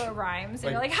the like. So it rhymes,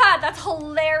 and you're like, ha, that's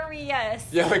hilarious.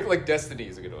 Yeah, like Destiny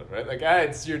is a good one, right? Like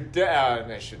it's your dad.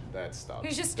 I should stop.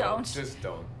 You just don't. Just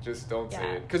don't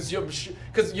say it. Because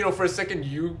for a second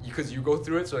because you go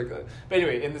through it. So like, but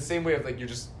anyway, in the same way of like you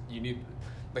need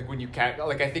like when you can't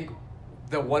like I think.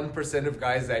 The 1% of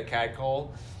guys that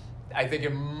catcall, I think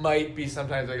it might be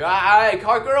sometimes like, hi,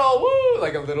 hot girl, woo,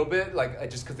 like a little bit, like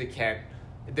just because they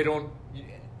don't,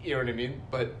 you know what I mean?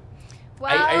 But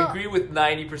I agree with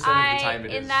 90% of the time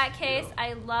it is. In that case,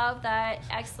 I love that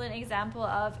excellent example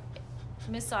of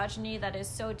misogyny that is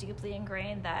so deeply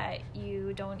ingrained that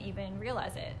you don't even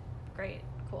realize it. Great,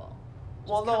 cool.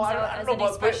 Well, Just no, comes I out don't as know an about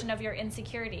expression of your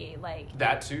insecurity, like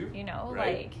that too. you know,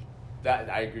 right? like That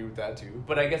I agree with that too.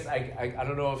 But I guess I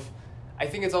don't know if I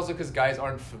think it's also because guys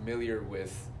aren't familiar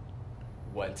with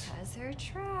what. because they're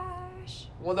trash.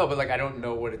 Well, no, but like I don't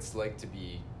know what it's like to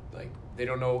be like. They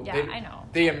don't know. Yeah, I know.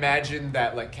 They imagine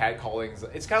that like catcalling's.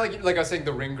 It's kind of like I was saying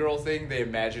the ring girl thing. They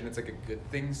imagine it's like a good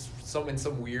thing. In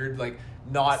some weird like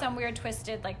not Some weird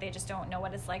twisted, like they just don't know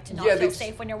what it's like to not Yeah, they feel just-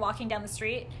 safe when you're walking down the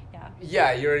street. Yeah.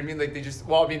 Yeah, you know what I mean? Like, they just...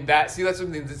 Well, I mean, that's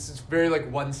something that's just very,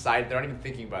 like, one-sided. They're not even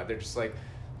thinking about it. They're just like,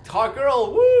 hot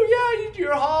girl, woo, yeah,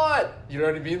 you're hot. You know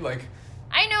what I mean? Like...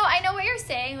 I know what you're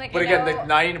saying. Like, But I again, know,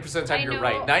 like, 90% of the time I you're know-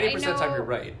 right. 90% of the time I you're know,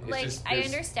 right. It's like, just... I there's,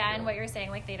 understand you know. what you're saying.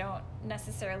 Like, they don't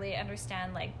necessarily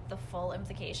understand, like, the full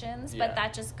implications. Yeah. But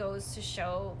that just goes to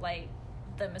show, like,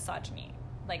 the misogyny.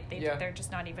 Like, Yeah. they're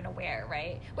just not even aware,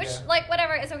 right? Which, Yeah. like,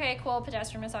 whatever. It's okay, cool,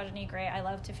 pedestrian misogyny, great. I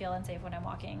love to feel unsafe when I'm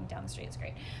walking down the street. It's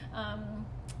great.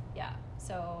 Yeah.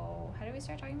 So, how did we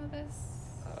start talking about this?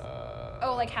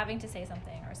 Oh, like having to say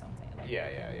something or something. Like, Yeah.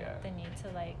 The need to,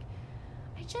 like,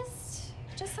 I just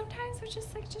sometimes we're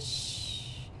just like, just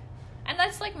shh. And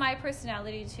that's like my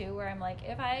personality too, where I'm like,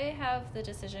 if I have the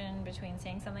decision between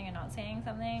saying something and not saying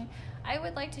something, I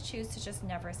would like to choose to just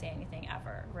never say anything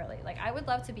ever, really. Like, I would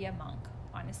love to be a monk,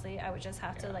 honestly. I would just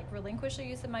have to, like, relinquish the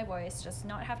use of my voice, just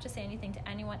not have to say anything to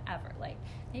anyone ever. Like,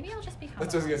 maybe I'll just become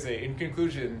That's a what I was monk. going to say. In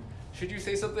conclusion, should you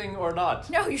say something or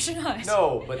not? No, you should not.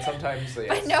 No, but sometimes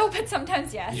yes. But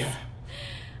sometimes yes. Yeah.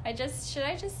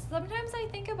 Sometimes I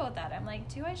think about that. I'm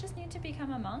like, do I just need to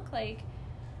become a monk? Like,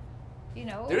 you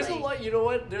know, There's like, a lot, you know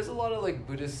what? There's a lot of, like,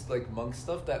 Buddhist, like, monk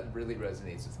stuff that really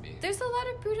resonates with me. there's a lot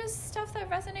of Buddhist stuff that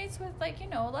resonates with, like, you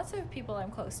know, lots of people I'm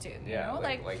close to. You know,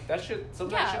 like that shit.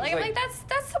 Sometimes yeah, shit's like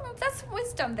that's some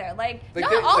wisdom there. Like Like,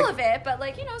 not there- all like- of it, but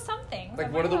like, you know, some things. Like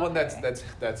I'm one of the oh, one that's okay.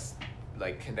 that's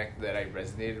like connect that I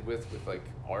resonated with like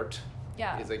art.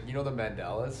 Yeah. Is like, you know, the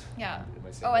mandalas. Yeah. Am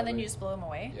I saying Oh, that and then right? you just blow them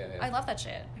away. Yeah, yeah. I love that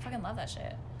shit. I fucking love that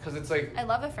shit. Because it's like I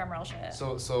love ephemeral shit.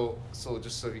 so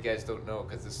just so you guys don't know,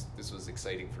 because this was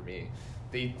exciting for me.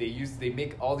 They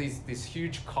make all these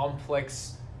huge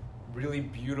complex, really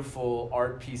beautiful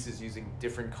art pieces using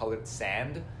different colored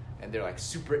sand, and they're like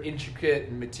super intricate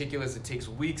and meticulous. It takes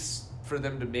weeks for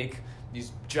them to make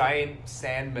these giant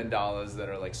sand mandalas that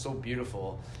are like so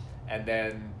beautiful, and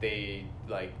then they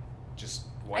like just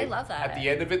wipe. I love that. At the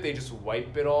end of it, they just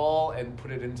wipe it all and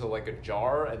put it into like a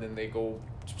jar, and then they go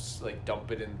just like dump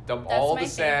That's all my the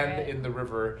sand favorite. in the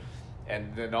river,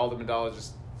 and then all the mandalas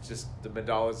just the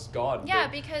mandala's gone. Yeah,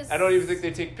 But because I don't even think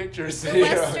they take pictures. the You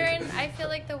know? Western, I feel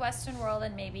like the Western world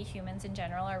and maybe humans in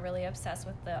general are really obsessed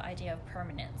with the idea of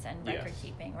permanence and Yes. record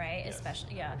keeping, right? Yes.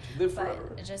 Especially, yeah. Live But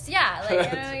forever. just, yeah,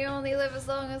 like, you know, you only live as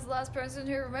long as the last person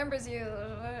who remembers you.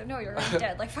 No, you're already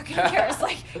dead. Like, fucking who cares?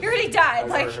 Like, you already died. I've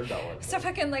Like, never heard that one. so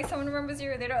fucking, like, someone remembers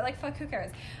you, they don't, like, fuck, who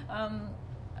cares?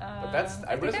 But that's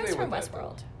I think that was resonate from with that.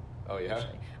 Westworld. Oh yeah.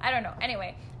 Actually. I don't know.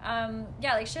 Anyway,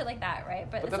 yeah, like shit like that, right?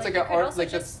 But, But it's that's like like you an could art, also like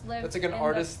just live that's like an in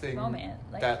artist the thing. moment.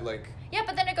 Like, That like yeah,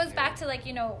 but then it goes Yeah. back to like,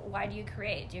 you know, why do you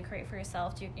create? Do you create for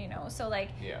yourself? Do you know? So like,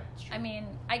 yeah. It's true. I mean,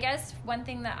 I guess one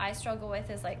thing that I struggle with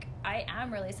is like I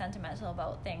am really sentimental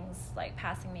about things like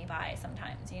passing me by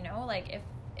sometimes. You know, like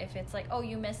if it's like, oh,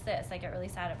 you missed this, I get really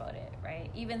sad about it, right?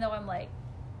 Even though I'm like,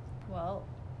 well,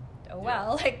 oh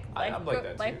well, Yeah. like I'm like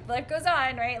that too. life goes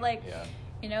on, right? Like. Yeah.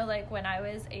 You know, like when I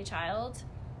was a child,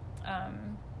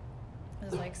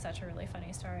 this is like such a really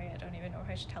funny story. I don't even know if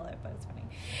I should tell it, but it's funny.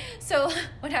 So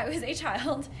when I was a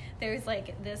child, there was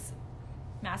like this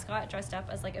mascot dressed up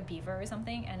as like a beaver or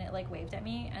something, and it like waved at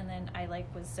me, and then I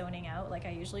like was zoning out like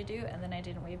I usually do, and then I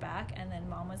didn't wave back, and then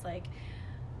mom was like,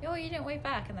 "Oh, you didn't wave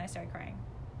back," and then I started crying.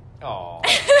 Oh.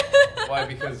 Why?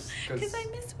 Because Because I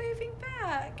miss waving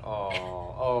back.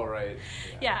 Oh right.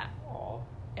 Yeah. Aw.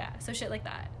 Yeah. So shit like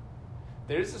that.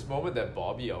 There's this moment that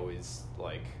Bobby always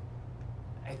like.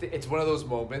 I think it's one of those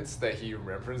moments that he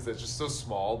remembers that's just so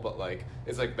small, but like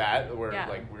it's like that where Yeah.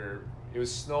 like it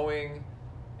was snowing,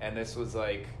 and this was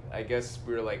like I guess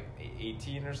we were like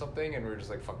 18 or something, and we were just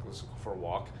like fuck, let's go for a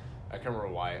walk. I can't remember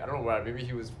why. I don't know why. Maybe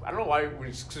he was. I don't know why. We were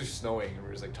just 'cause it was snowing, and we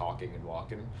were just like talking and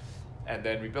walking, and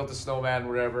then we built a snowman,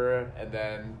 whatever, and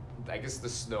then I guess the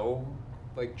snow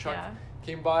like truck Yeah.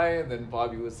 came by, and then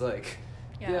Bobby was like.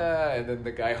 Yeah. Yeah, and then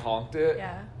the guy honked it.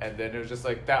 Yeah. And then it was just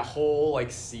like that whole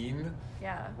like scene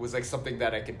Yeah. was like something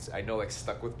that I know like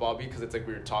stuck with Bobby because it's like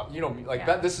we were talking, you know, like Yeah.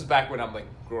 that. This is back when I'm like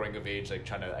growing of age, like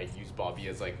trying to I use Bobby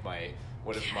as like my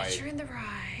one of my Catcher in the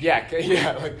Rye.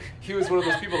 yeah, like he was one of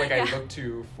those people like Yeah. I looked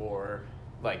to for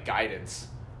like guidance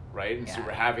right? And so Yeah.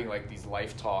 we're having like these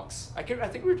life talks. I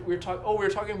think we were talking. Oh, we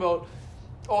were talking about.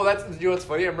 Oh, that's, you know what's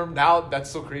funny? I remember now. That's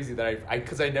so crazy that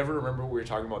because I never remember what we were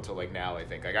talking about till like now. I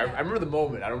think like I remember the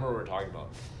moment. I don't remember what we were talking about.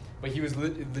 But he was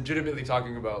legitimately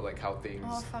talking about like how things.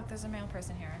 Oh fuck! There's a male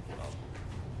person here.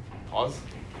 Pause.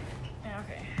 Yeah.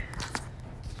 Okay.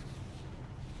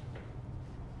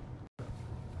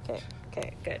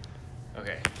 Okay. Good.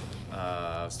 Okay.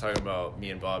 I was talking about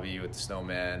me and Bobby with the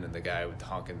snowman and the guy with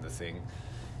honking the thing.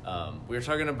 We were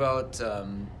talking about.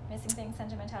 Missing things,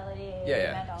 sentimentality.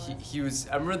 Yeah. Mandalas. He was.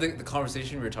 I remember the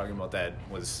conversation we were talking about that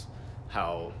was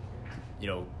how, you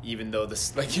know, even though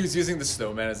this, like, he was using the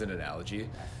snowman as an analogy.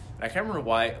 And I can't remember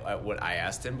what I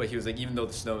asked him, but he was like, even though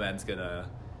the snowman's gonna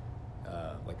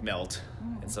like melt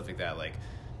and stuff like that, like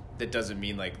that doesn't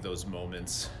mean like those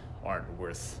moments aren't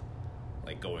worth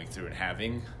like going through and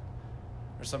having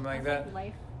or something like that. Like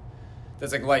life.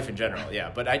 That's like life in general,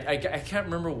 yeah. But I can't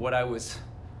remember what I was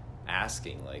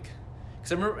asking, like,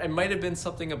 because I remember it might have been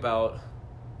something about.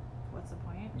 What's the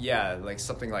point? Yeah, like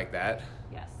something like that.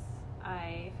 Yes,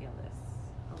 I feel this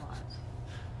a lot.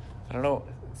 I don't know.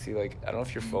 See, like, I don't know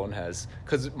if your phone has,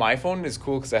 because my phone is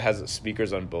cool because it has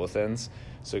speakers on both ends,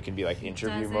 so it can be like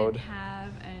interview mode. Doesn't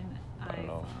have an I don't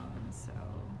know. iPhone, so.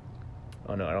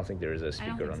 Oh no, I don't think there is a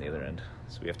speaker think on the so. other end,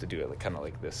 so we have to do it like kind of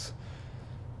like this.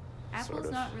 Apple's sort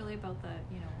of. not really about the,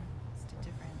 it's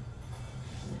different.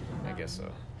 I guess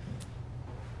so.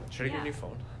 Should I get a yeah. new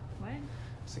phone? What? I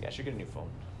was like, I should get a new phone.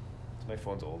 'Cause my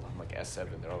phone's old. I'm like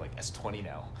S7. They're all like S20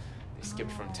 now. They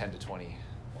skipped from 10 to 20.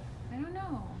 I don't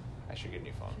know. I should get a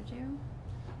new phone. Should you?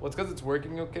 Well, it's because it's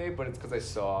working okay, but it's because I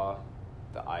saw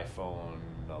the iPhone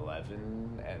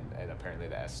 11 and apparently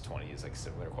the S20 is like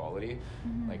similar quality,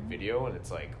 like video, and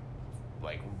it's like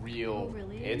real. Oh,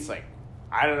 really? It's like,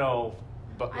 I don't know,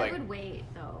 but like. I would wait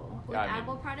though. With Yeah, I mean-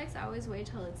 Apple products, I always wait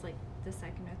till it's like the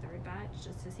second or third batch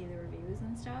just to see the reviews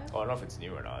and stuff. Oh, I don't know if it's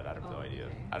new or not. I have no Oh, idea.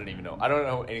 okay. I don't even know. I don't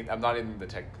know any. I'm not in the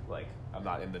tech. Like, I'm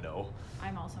not in the know.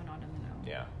 I'm also not in the know.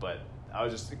 Yeah, but I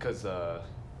was just because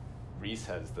Reese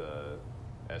has the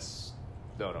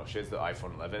she has the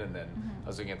iPhone 11, and then I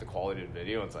was looking at the quality of the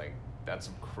video. And it's like that's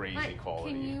some crazy But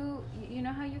quality. can you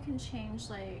know how you can change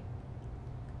like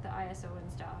the ISO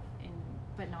and stuff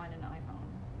but not in an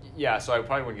iPhone? Yeah, so I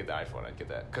probably wouldn't get the iPhone. I'd get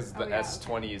that because the Oh, yeah,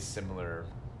 S20 is similar.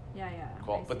 Yeah.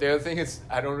 Quality. I But see. the other thing is,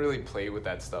 I don't really play with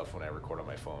that stuff when I record on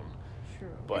my phone. True.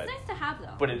 but- it's nice to have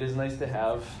though. But it is nice to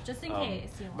have. Just in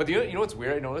case. But you know what's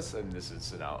weird? I noticed, and this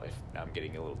is now I'm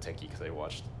getting a little techie because I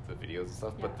watched the videos and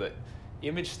stuff. But Yeah. the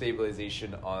image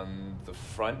stabilization on the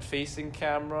front-facing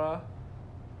camera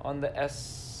on the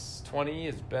S20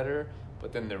 is better,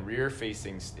 but then the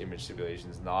rear-facing image stabilization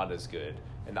is not as good,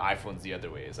 and the iPhone's the other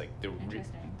way. It's like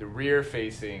Interesting. the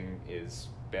rear-facing is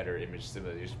better image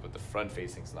stabilization, but the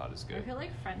front-facing is not as I good. feel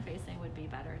like front facing would be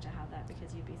better to have that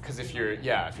because you'd be. Because if sitting you're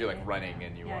on it, like right? running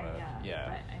and you wanna Yeah.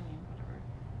 But I mean,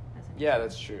 whatever. Yeah,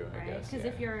 that's true. I Right? guess. Because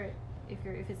yeah.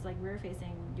 if it's like rear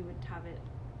facing, you would have it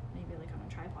maybe like on a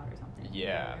tripod or something.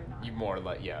 Yeah, or not. you more Right.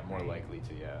 likely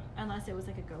to Unless it was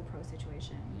like a GoPro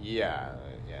situation. Yeah.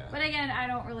 But again, I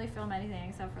don't really film anything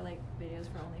except for like videos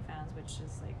for OnlyFans, which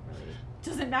is like really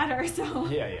doesn't matter. So.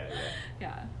 Yeah.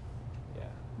 Yeah.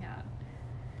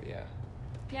 But yeah.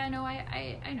 Yeah, no,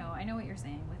 I know what you're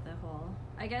saying with the whole.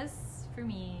 I guess for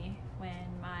me,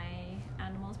 when my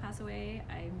animals pass away,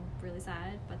 I'm really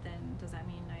sad. But then, does that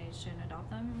mean I shouldn't adopt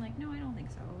them? I'm like, no, I don't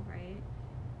think so, right?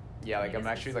 Yeah, like I I'm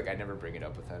guess actually it's- like I never bring it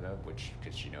up with Hannah, which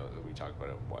because she knows that we talked about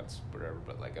it once, whatever.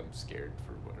 But like I'm scared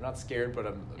not scared, but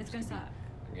I'm. It's gonna suck.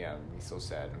 Yeah, I'm gonna be so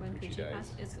sad when Poochie Poochie dies.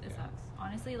 passed. It Yeah. sucks.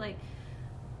 Honestly, like,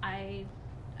 I've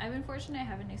been fortunate. I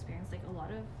haven't experienced like a lot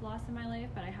of loss in my life,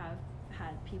 but I have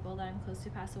had people that I'm close to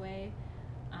pass away,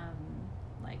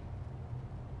 like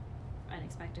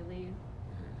unexpectedly,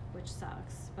 Mhm. which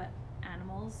sucks. But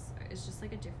animals is just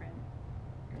like a different.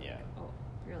 Yeah.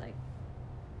 You're like,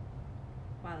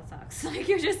 wow, that sucks. Like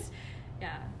you're just,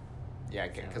 yeah. Yeah,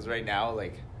 So- because right now,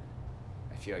 like,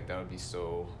 I feel like that would be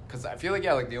so. Because I feel like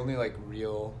like the only like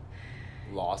real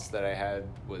loss that I had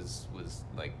was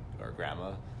like our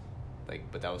grandma, like,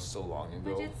 but that was so long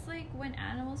ago. But it's like when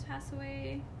animals pass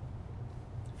away.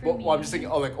 For Well, I'm just me-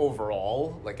 thinking. Oh, like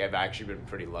overall, like I've actually been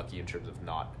pretty lucky in terms of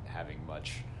not having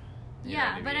much. You know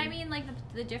Yeah, what but I mean, like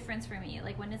the difference for me,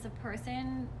 like when it's a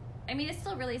person, I mean, it's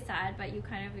still really sad, but you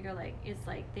kind of figure like it's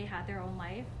like they had their own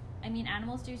life. I mean,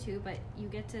 animals do too, but you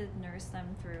get to nurse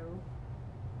them through.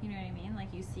 You know what I mean?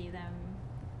 Like you see them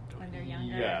when they're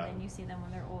younger, Yeah. and then you see them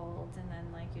when they're old, and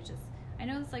then like you just. I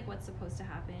know it's like what's supposed to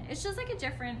happen. It's just like a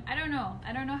different. I don't know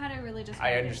how to really describe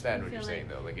I it. understand You what you're feel saying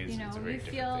though. Like it's, you know, it's a very you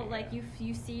different feel thing, like yeah.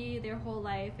 you see their whole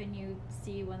life, and you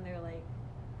see when they're like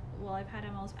well, I've had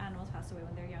animals pass away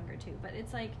when they're younger too, but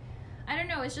it's like, I don't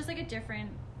know, it's just like a different,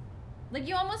 like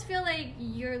you almost feel like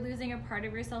you're losing a part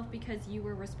of yourself because you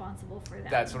were responsible for that.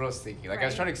 That's what I was thinking. Like, right. I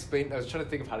was trying to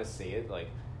think of how to say it, like,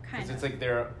 because it's like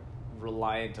they're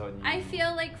reliant on you. I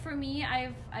feel like for me,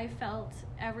 I felt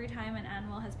every time an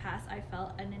animal has passed, I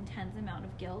felt an intense amount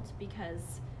of guilt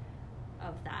because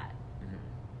of that.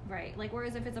 Right, like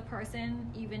whereas if it's a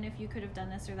person, even if you could have done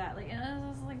this or that, like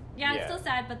it's like it's still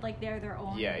sad, but like they're their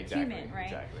own human, right?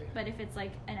 Exactly. But if it's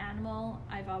like an animal,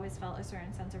 I've always felt a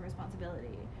certain sense of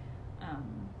responsibility.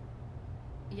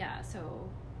 So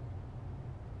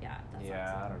that's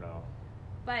I don't know.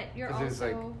 But you're also it's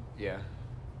like,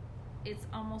 it's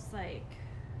almost like,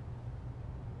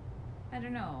 I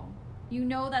don't know. You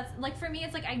know, that's like, for me,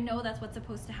 it's like I know that's what's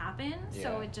supposed to happen,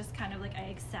 so it just kind of like I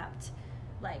accept,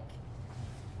 like.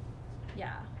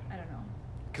 I don't know.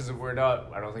 Because we're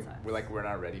not. I don't think we're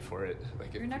not ready for it.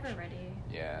 Like you're never ready.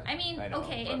 Yeah. I mean, I know,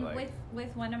 okay, and like,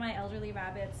 with one of my elderly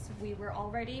rabbits, we were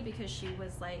all ready because she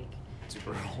was like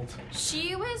super old.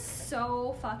 She was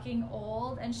so fucking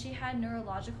old, and she had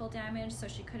neurological damage, so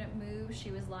she couldn't move.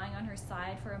 She was lying on her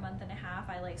side for a month and a half.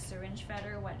 I like syringe fed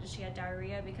her when she had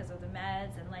diarrhea because of the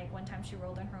meds, and like one time she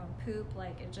rolled in her own poop.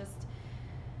 Like it just.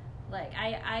 Like,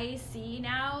 I see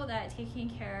now that taking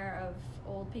care of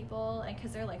old people, and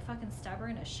because they're, like, fucking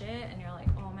stubborn as shit, and you're like,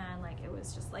 oh, man, like, it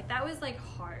was just, like, that was, like,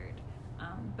 hard.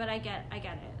 But I get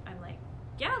it. I'm like,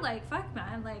 yeah, like, fuck,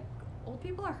 man. Like, old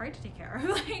people are hard to take care of.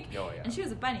 Like, and she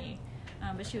was a bunny.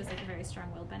 But she was, like, a very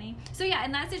strong-willed bunny. So, yeah,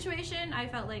 in that situation, I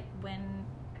felt like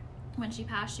when she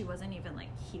passed, she wasn't even, like,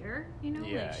 here, you know?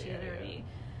 Like, she had already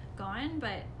gone.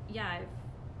 But, yeah,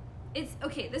 it's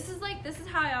okay. This is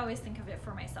how I always think of it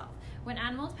for myself. When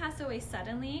animals pass away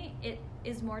suddenly, it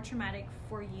is more traumatic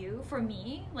for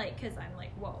me, like, because I'm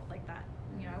like, whoa, like that,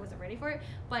 you know, I wasn't ready for it.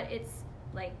 But it's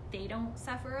like they don't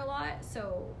suffer a lot,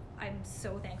 so I'm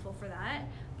so thankful for that.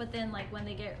 But then like when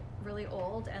they get really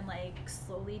old and like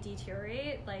slowly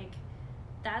deteriorate, like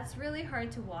that's really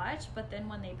hard to watch. But then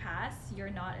when they pass,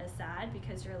 you're not as sad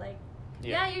because you're like,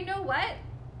 yeah you know what,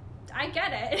 I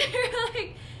get it. You're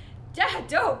like, yeah,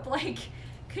 dope. Like,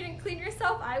 couldn't clean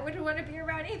yourself, I wouldn't want to be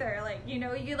around either. Like, you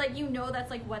know, you know that's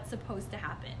like what's supposed to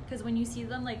happen. Because when you see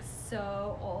them like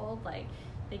so old, like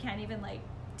they can't even like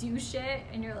do shit,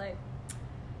 and you're like,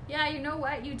 yeah, you know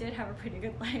what, you did have a pretty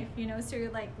good life, you know. So you're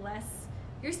like less,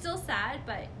 you're still sad,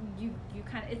 but you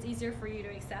kind of, it's easier for you to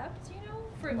accept, you know.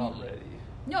 For Not me, ready.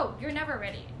 No, you're never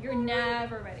ready. You're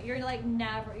never ready. You're like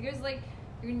never. You're just like,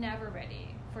 you're never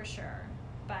ready for sure.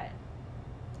 But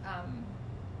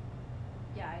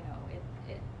yeah, I know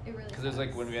it really. Because there's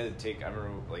like when we had to take, I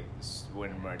remember like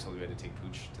when I told you we had to take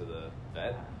Pooch to the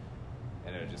vet,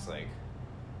 and it was just like,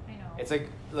 I know. it's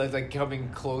like coming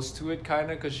close to it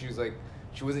kind of, because she was like,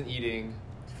 she wasn't eating.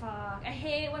 Fuck, I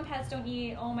hate when pets don't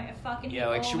eat. Oh my fucking. Yeah,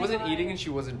 like she wasn't eating and she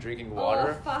wasn't drinking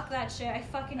water. Oh fuck that shit! I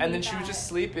fucking. And hate then she was that. just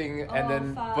sleeping, and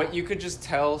then fuck. but you could just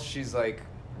tell she's like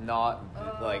not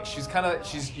like she's kind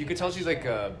of you could tell she's like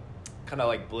kind of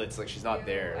like blitz, like she's not Ew,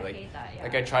 there. I like hate that, yeah.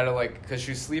 like I try to like, because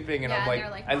she's sleeping, and Yeah, I'm and they're,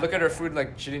 like, I look not at her there. food and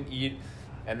like she didn't eat,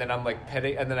 and then I'm like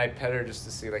petting, and then I pet her just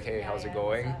to see like, hey, Yeah, how's it yeah,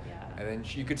 going? what's up, yeah. And then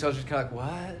you could tell she's kind of like,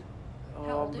 what?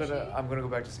 How Oh, old is she? I'm gonna go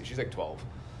back to sleep. She's like 12,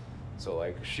 so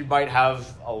like she might have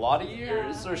a lot of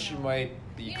years, Yeah, or I she know.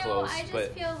 might be You know, close. I just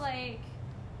but feel like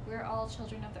we're all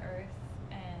children of the earth,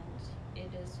 and it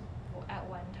is at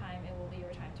one time it will be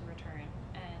your time to return,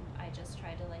 and I just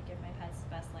try to like give my pets the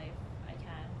best life I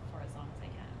can for as long as I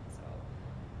can. So,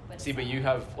 but see, it's but not you like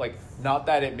have it's- like, not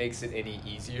that it makes it any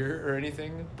easier or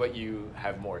anything, but you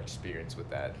have more experience with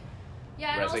that.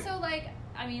 Yeah, and Whereas, like- also like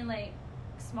I mean like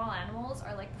small animals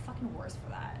are like the fucking worst for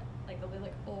that. Like they'll be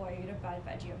like, oh, I ate a bad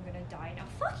veggie, I'm gonna die now.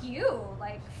 Fuck you,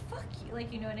 like fuck you,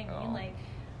 like you know what I mean? Oh. Like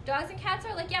dogs and cats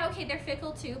are like, yeah, okay, they're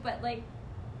fickle too, but like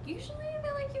usually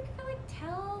they're like, you can like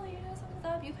tell, you know, something's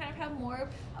up. You kind of have more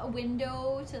a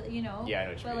window to, you know. Yeah, I know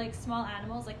what you but mean. like small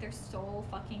animals, like they're so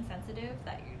fucking sensitive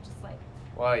that you're just like,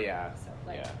 Well, yeah. so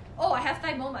like, Yeah. oh, I have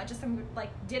thymoma, just like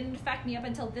didn't affect me up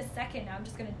until this second. Now I'm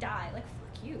just gonna die. Like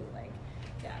fuck you. Like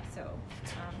yeah. So,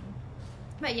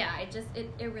 but yeah,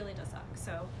 it really does suck.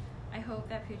 So, I hope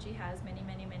that Poochie has many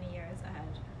years ahead.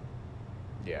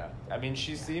 Yeah, I mean,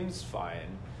 she seems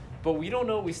fine, but we don't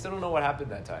know. We still don't know what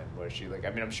happened that time. Where she like, I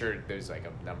mean, I'm sure there's like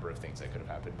a number of things that could have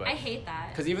happened, but I hate that.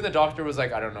 because even the doctor was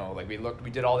like, I don't know. Like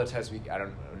we did all the tests. I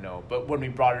don't know. But when we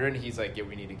brought her in, he's like, yeah,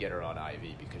 we need to get her on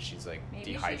IV because she's like Maybe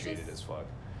she dehydrated just- as fuck.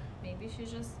 Maybe she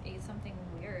just ate something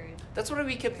weird. That's what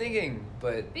we kept thinking,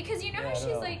 but Because you know Yeah, how I she's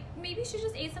know. like, maybe she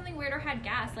just ate something weird or had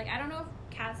gas. Like I don't know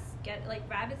if cats get, like,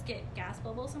 rabbits get gas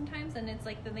bubbles sometimes, and it's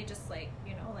like, then they just, like,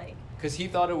 you know, like. Because he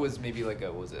thought it was maybe like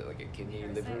a, was it like a kidney,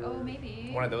 Parasite. liver? Oh, maybe.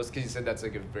 One of those, because he said that's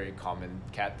like a very common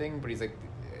cat thing, but he's like,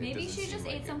 it Maybe doesn't she seem just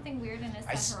like ate it. something weird and it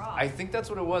set her off. I think that's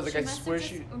what it was. Like, I must have swear just,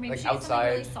 she, or maybe like, she ate something outside.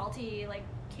 really salty, like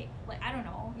I don't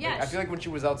know. Yeah. Like, I feel like when she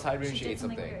was outside, maybe she did ate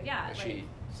something. weird. Yeah. Like, Like, she ate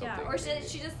something. yeah. Or maybe.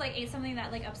 she just, like, ate something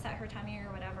that, like, upset her tummy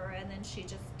or whatever, and then she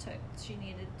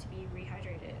needed to be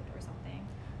rehydrated or something.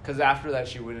 Because after that,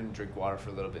 she wouldn't drink water for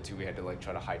a little bit too. We had to, like,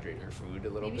 try to hydrate her food a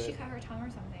little Maybe bit. she cut her tongue or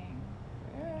something.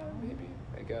 Yeah, maybe.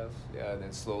 I guess. Yeah, and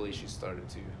then slowly she started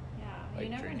to. Yeah, like, you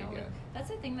never drink know. again. That's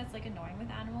the thing that's, like, annoying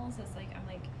with animals is, like, I'm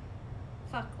like,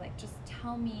 fuck, like, just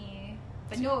tell me.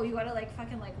 But no, you gotta, like,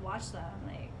 fucking, like, watch them,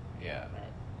 like. Yeah. But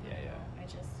Yeah, yeah. I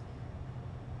just.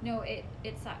 No, it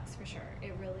sucks for sure.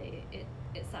 It really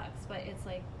it sucks, but it's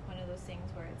like one of those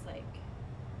things where it's like,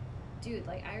 dude,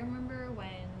 like I remember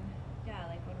when, yeah,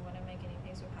 like when one of my guinea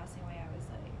pigs were passing away, I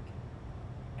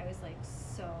was like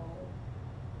so,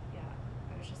 yeah,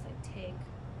 I was just like, take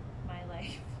my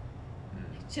life,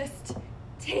 just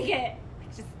take it,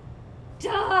 just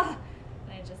duh.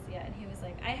 And I just, yeah, and he was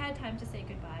like, I had time to say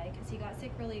goodbye because he got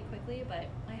sick really quickly, but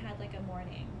I had like a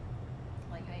morning,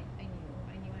 like I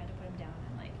knew I had to put him down,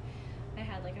 and like I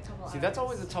had like a couple hours. See, that's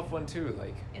always a tough one too.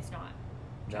 Like. It's not.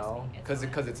 No, because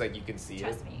it's like you can see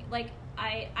Trust it. me. Like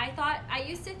I thought, I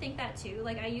used to think that too.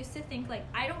 Like I used to think like,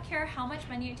 I don't care how much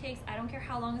money it takes. I don't care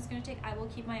how long it's going to take. I will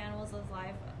keep my animals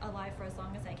alive for as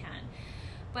long as I can.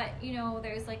 But, you know,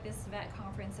 there's like this vet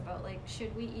conference about like,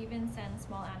 should we even send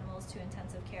small animals to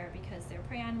intensive care because they're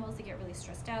prey animals, they get really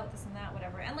stressed out, this and that,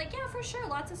 whatever. And like, yeah, for sure,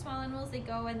 lots of small animals, they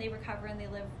go and they recover and they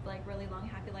live like really long,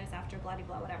 happy lives after, blah, blah,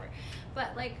 blah, whatever.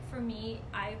 But like for me,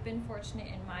 I've been fortunate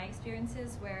in my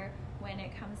experiences where when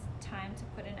it comes time to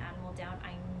put an animal down,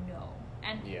 I know.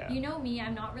 And Yeah. you know me,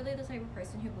 I'm not really the type of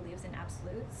person who believes in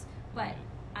absolutes, but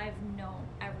I've known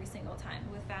every single time.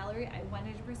 With Valerie, I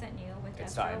 100% knew. With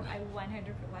It's Destro, time. I 100%,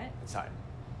 what? It's time.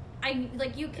 I,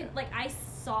 like, you could, Yeah. like, I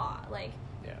saw, like,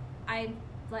 Yeah. I,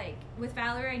 like, with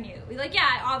Valerie, I knew. Like,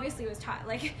 yeah, obviously it was time.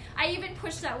 Like, I even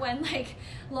pushed that one, like,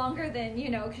 longer than, you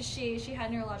know, because she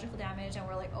had neurological damage, and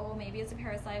we're like, oh, maybe it's a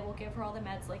parasite. We'll give her all the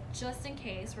meds, like, just in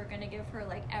case. We're going to give her,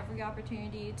 like, every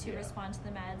opportunity to respond to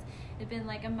the meds. It'd been,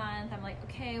 like, a month. I'm like,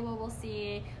 okay, well, we'll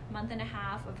see. A month and a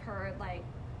half of her, like,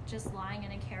 just lying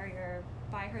in a carrier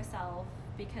by herself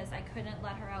because I couldn't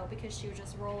let her out because she would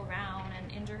just roll around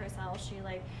and injure herself. She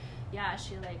like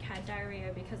had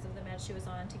diarrhea because of the meds she was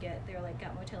on to get their like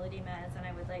gut motility meds, and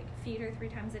I would like feed her 3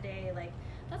 times a day. Like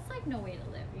that's like no way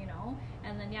to live, you know.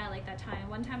 And then yeah, like that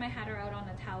one time I had her out on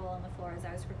a towel on the floor as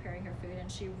I was preparing her food,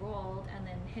 and she rolled and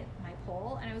then hit my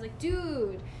pole, and I was like,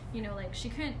 dude, you know, like she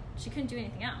couldn't do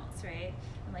anything else, right?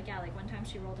 And like yeah, like one time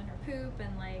she rolled in her poop,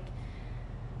 and like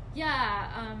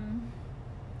yeah,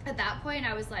 at that point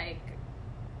I was like,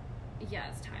 yeah,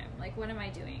 it's time. Like, what am I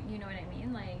doing? You know what I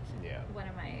mean? Like, Yeah. what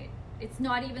am I? It's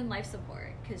not even life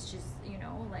support because she's, you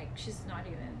know, like she's not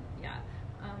even, yeah.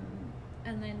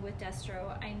 And then with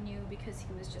Destro, I knew because he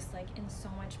was just like in so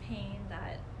much pain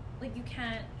that like you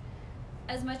can't,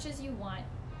 as much as you want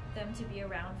them to be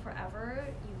around forever,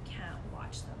 you can't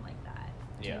watch them like that.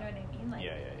 Do you know what I mean? Like,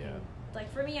 Yeah.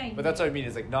 like for me, I. But that's what I mean.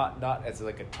 Is like not as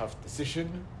like a tough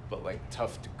decision, but like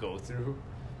tough to go through.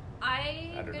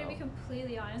 I'm don't gonna know. be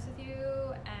completely honest with you,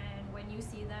 and when you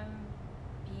see them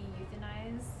be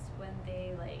euthanized, when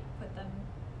they like put them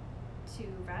to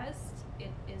rest,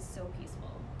 it is so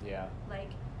peaceful. Yeah.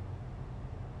 Like,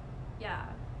 yeah,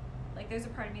 like there's a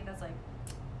part of me that's like,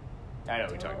 I know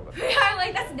what you're talking about. I'm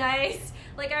like, that's nice.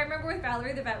 Like I remember with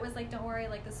Valerie, the vet was like, don't worry,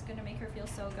 like this is gonna make her feel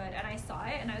so good, and I saw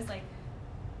it, and I was like,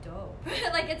 dope.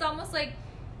 Like it's almost like,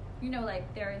 you know,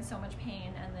 like they're in so much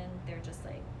pain, and then they're just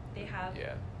like they have.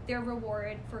 Yeah. Their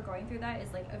reward for going through that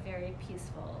is like a very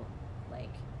peaceful like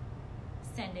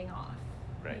sending off,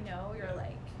 Right. you know, you're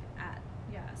like at,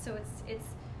 yeah, so it's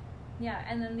yeah.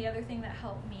 And then the other thing that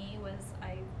helped me was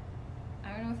I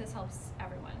don't know if this helps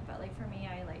everyone, but like for me,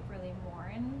 I like really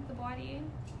mourn the body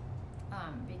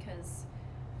because,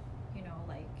 you know,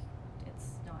 like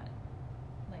it's not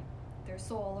like their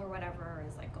soul or whatever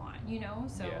is like gone, you know.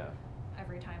 So Yeah.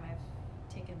 every time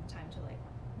I've taken the time to like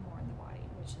mourn the body,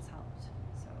 which has helped.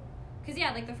 Because,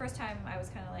 yeah, like, the first time I was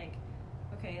kind of like,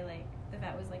 okay, like, the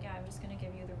vet was like, yeah, I'm just going to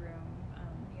give you the room,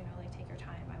 you know, like, take your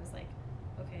time. I was like,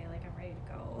 okay, like, I'm ready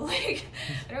to go. Like,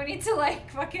 I don't need to,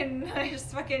 like, fucking,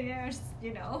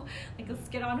 you know, like, let's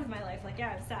get on with my life. Like,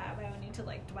 yeah, I'm sad, but I don't need to,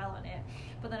 like, dwell on it.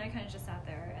 But then I kind of just sat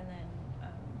there, and then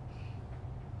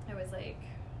I was like,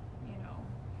 you know,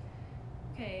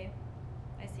 okay,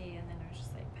 I see. And then I was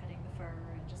just, like, petting the fur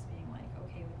and just being, like,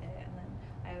 okay with it. And then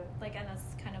and that's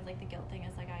kind of, like, like the guilt thing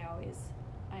is like I always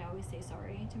say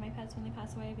sorry to my pets when they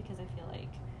pass away because I feel like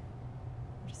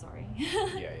I'm just sorry.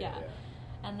 Yeah.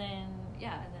 And then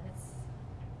it's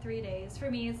 3 days. For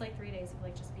me, it's like 3 days of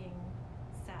like just being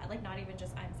sad. Like not even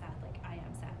just I'm sad, like I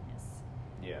am sadness.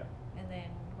 Yeah. And then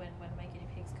when my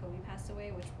guinea pigs, Kobe, passed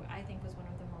away, which I think was one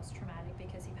of the most traumatic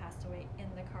because he passed away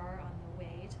in the car on the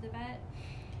way to the vet.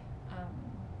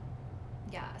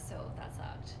 So that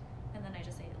sucked. And then I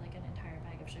just ate like an entire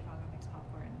bag of Chicago mixed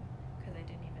popcorn because I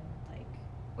didn't even like,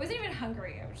 I wasn't even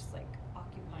hungry. I was just like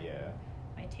occupying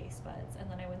my taste buds.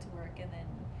 And then I went to work and then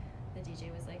the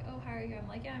DJ was like, oh, how are you? I'm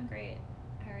like, yeah, I'm great.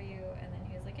 How are you? And then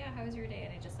he was like, yeah, how was your day?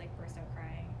 And I just like burst out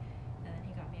crying. And then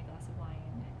he got me a glass of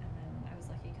wine. And then I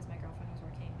was lucky because my girlfriend was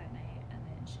working that night. And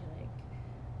then she like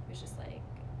was just like,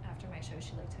 after my show,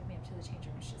 she like took me up to the change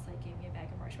room and she just like gave me a bag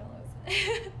of marshmallows.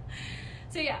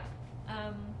 So yeah,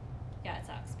 it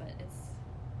sucks, but it's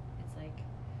like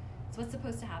it's what's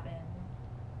supposed to happen.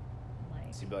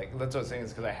 Like, so you'd be like, that's what I was saying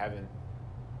is because I haven't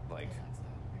like, it sucks,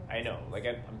 though. I know, like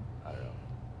I don't know.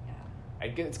 Yeah. I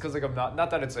get it's because like I'm not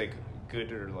that it's like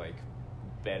good or like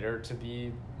better to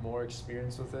be more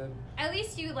experienced with it. At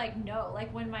least you like know.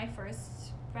 Like when my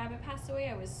first rabbit passed away,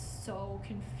 I was so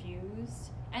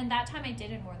confused, and that time I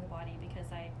didn't mourn the body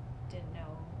because I didn't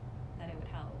know that it would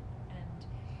help, and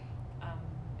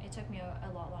it took me a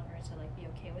lot longer to like be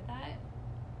okay with that.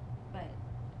 But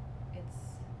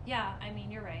I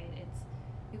mean you're right.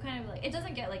 You kind of like it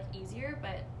doesn't get like easier,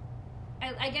 but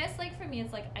I guess like for me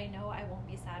it's like I know I won't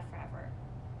be sad forever,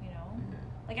 you know.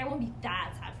 Mm-hmm. Like I won't be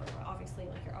that sad forever. Obviously,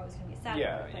 like you're always gonna be sad.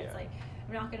 Yeah, forever, but it's like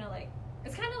I'm not gonna like.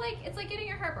 It's kind of like it's like getting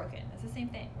your heart broken. It's the same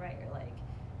thing, right? You're like,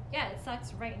 yeah, it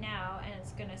sucks right now, and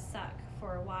it's gonna suck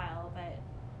for a while, but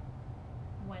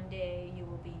one day you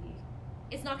will be.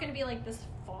 It's not gonna be like this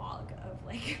fog of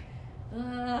like,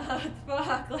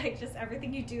 fuck, like just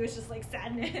everything you do is just like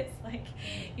sadness, like,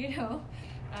 you know.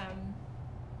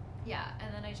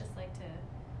 And then I just like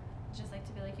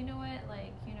to be like, you know what,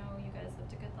 like, you know, you guys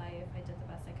lived a good life. I did the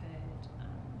best I could.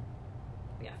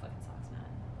 But yeah, fucking sucks,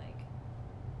 man. Like,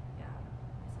 yeah,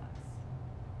 it sucks.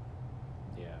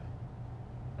 Yeah.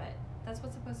 But that's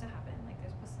what's supposed to happen. Like,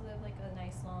 they're supposed to live like a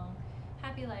nice, long,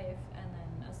 happy life, and then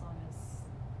as long as,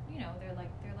 you know, they're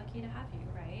lucky to have you,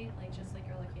 right? Like, just like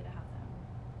you're lucky to have them.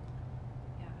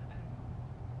 Yeah, I don't know.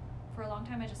 For a long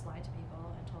time, I just lied to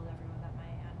people and told everyone that my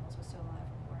animals were still alive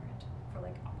and weren't for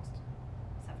like almost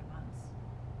 7 months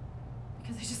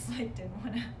because I just like didn't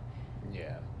want to.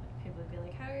 Yeah. People would be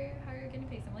like, how are your guinea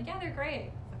pigs? I'm like, yeah, they're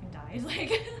great. Fucking died.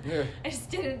 Like, Yeah. I just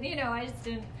didn't,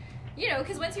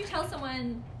 because once you tell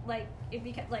someone, like,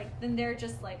 then they're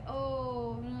just like,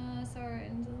 oh, sorry,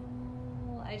 and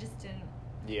I just didn't.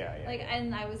 Yeah. Like,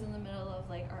 and I was in the middle of,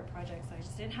 like, art projects, so I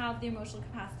just didn't have the emotional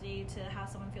capacity to have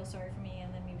someone feel sorry for me,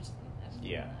 and then we would just,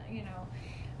 you know.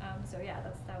 So, yeah,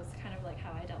 that was kind of, like,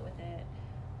 how I dealt with it.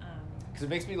 Because it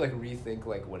makes me, like, rethink,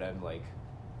 like, when I'm, like,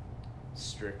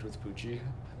 strict with Poochie,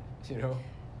 you know?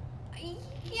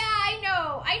 Yeah, I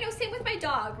know. Same with my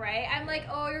dog, right? I'm like,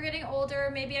 oh, you're getting older.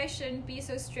 Maybe I shouldn't be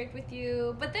so strict with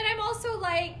you. But then I'm also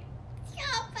like, yeah,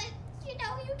 but, you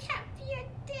know, you can't be a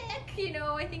dick. You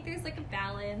know, I think there's, like, a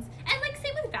balance. And, like,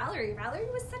 same with Valerie. Valerie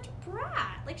was such a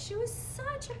brat. Like, she was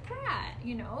such a brat,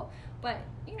 you know? But,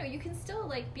 you know, you can still,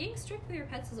 like, being strict with your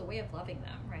pets is a way of loving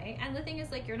them, right? And the thing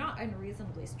is, like, you're not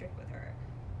unreasonably strict with her.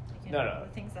 Like, you know, No.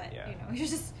 the things that, you know, you're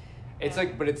just... It's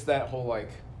like, but it's that whole, like...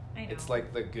 I know. It's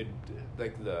like the good,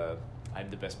 like the I'm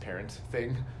the best parent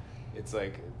thing. It's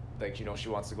like you know, she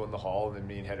wants to go in the hall, and then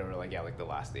me and Hedda were like, yeah, like the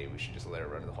last day we should just let her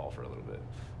run in the hall for a little bit.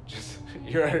 Just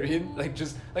you know what I mean? Like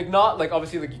just like not like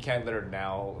obviously like you can't let her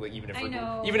now. Like even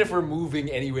if we're moving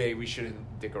anyway, we shouldn't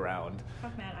dick around.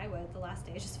 Fuck man, I would. The last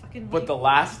day is just fucking. But the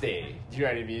last day, do you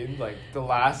know what I mean? Like the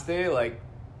last day, like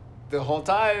the whole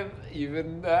time,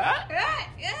 even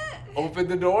open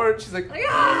the door, and she's like,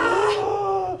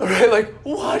 right, like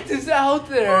what is out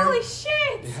there? Holy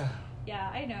shit! Yeah.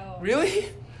 Yeah, I know. Really?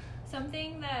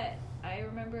 Something that I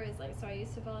remember is like, so I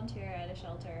used to volunteer at a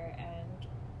shelter, and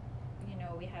you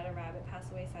know, we had a rabbit pass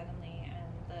away suddenly,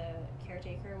 and the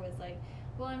caretaker was like,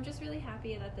 well, I'm just really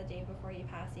happy that the day before he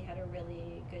passed, he had a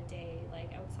really good day,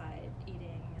 like outside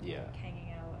eating and like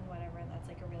hanging out and whatever, and that's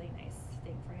like a really nice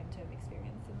thing for him to have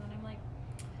experienced. And then I'm like,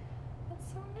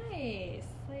 that's so nice.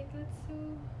 Like, that's so...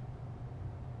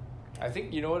 I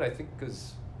think, you know what, I think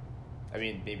because, I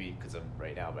mean, maybe because I'm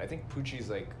right now, but I think Poochie's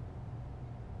like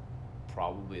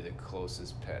probably the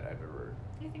closest pet I've ever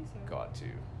got to.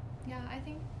 Yeah, I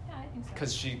think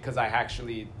so. Because I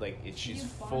actually, like, she's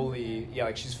fully,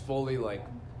 she's fully, like,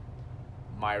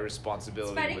 my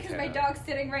responsibility. It's funny because my dog's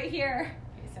sitting right here.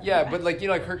 Yeah, but, like, you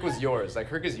know, like, Herc was yours. Like,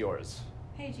 Herc is yours.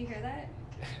 Hey, did you hear that?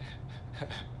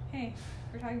 Hey,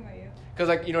 we're talking about you. Because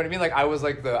like, you know what I mean? Like I was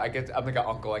like I'm like an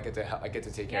uncle. I get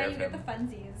to take care of him. Yeah, you get the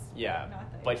funsies. Yeah,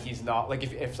 but he's not like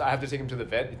if I have to take him to the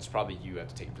vet, it's probably you have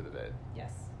to take him to the vet.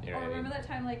 Yes. You know what I remember mean? that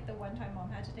time, like the one time mom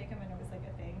had to take him and it was like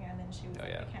a thing, and then she was like,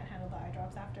 I can't handle the eye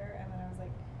drops after, and then I was like,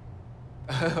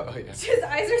 oh yeah. his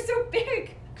eyes are so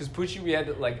big. Because Poochie, we had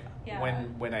to, like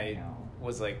when I know.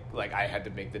 was like I had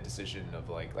to make the decision of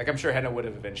like I'm sure Henna would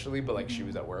have eventually, but like she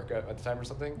was at work at the time or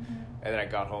something, and then I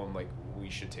got home like we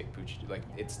should take Poochie, like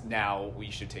it's now we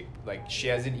should take, like she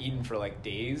hasn't eaten for like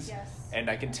days, and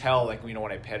I can tell like when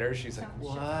I pet her she's like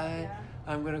what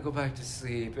I'm gonna go back to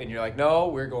sleep, and you're like no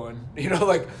we're going, you know,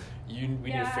 like we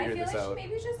need to figure this out. She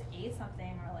maybe just ate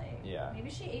something, or like maybe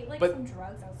she ate like some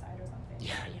drugs outside or something.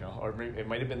 Yeah, you know, or maybe it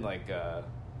might have been like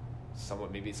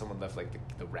someone left like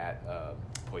the rat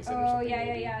poison or something. Oh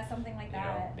yeah, something like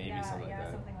that. You know, maybe something like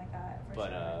that. Something like that.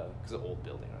 But because of old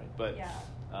building, right? But yeah.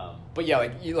 But yeah,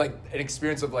 like you like an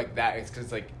experience of like that. It's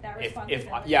because like if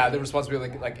the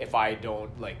responsibility like if I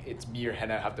don't, like it's me or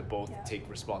Henna have to both take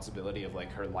responsibility of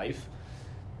like her life,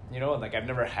 you know, and like I've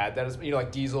never had that as, you know,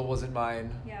 like Diesel wasn't mine.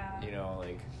 Yeah. You know,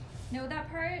 like. No, that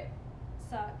part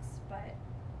sucks, but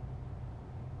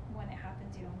when it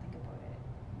happens, you don't think about it.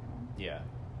 You know?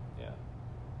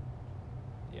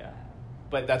 Yeah.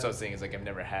 But that's what I was saying is like I've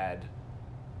never had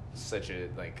such a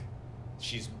like.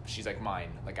 She's like mine.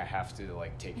 Like I have to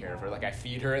like take care of her. Like I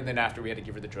feed her, and then after we had to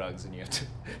give her the drugs, and you have to.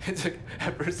 It's like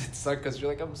at first it sucked because you're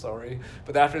like I'm sorry,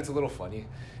 but after it's a little funny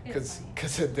because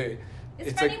they.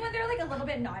 It's funny like, when they're like a little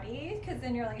bit naughty, because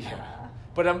then you're like.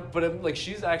 But I'm like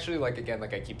she's actually like again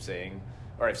like I keep saying,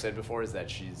 or I've said before, is that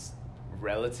she's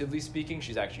relatively speaking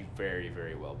she's actually very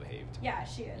very well behaved. Yeah,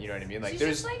 she is. You know what I mean? Like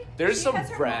she's there's some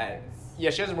brat. Moments. Yeah,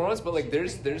 she has her moments, but like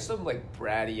there's some like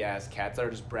bratty ass cats that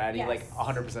are just bratty like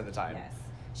 100% of the time. Yes.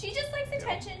 She just likes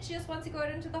attention. She just wants to go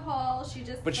out into the hall. She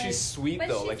just. But she's sweet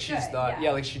though. She's like she's good. not.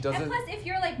 Yeah, like she doesn't. And plus, if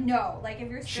you're like no, like if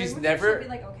you're. She's with never. Her, she'll be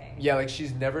like okay. Yeah, like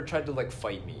she's never tried to like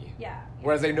fight me. Yeah.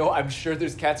 Whereas I know I'm sure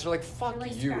there's cats that are like fuck they're,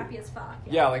 like, you. Scrappy as fuck.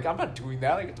 Yeah, like I'm not doing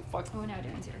that. Like what the fuck. Oh, now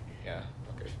Dan's here. Yeah.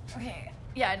 Okay. Okay.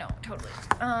 Yeah. No. Totally.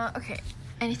 Okay.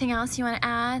 Anything else you want to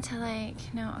add to like?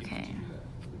 No. Okay.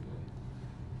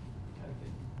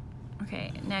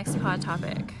 Okay. Next pod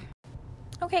topic.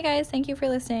 Okay, guys. Thank you for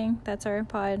listening. That's our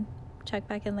pod. Check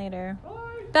back in later.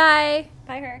 Bye.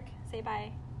 Bye, Herc. Say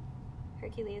bye.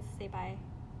 Hercules, say bye.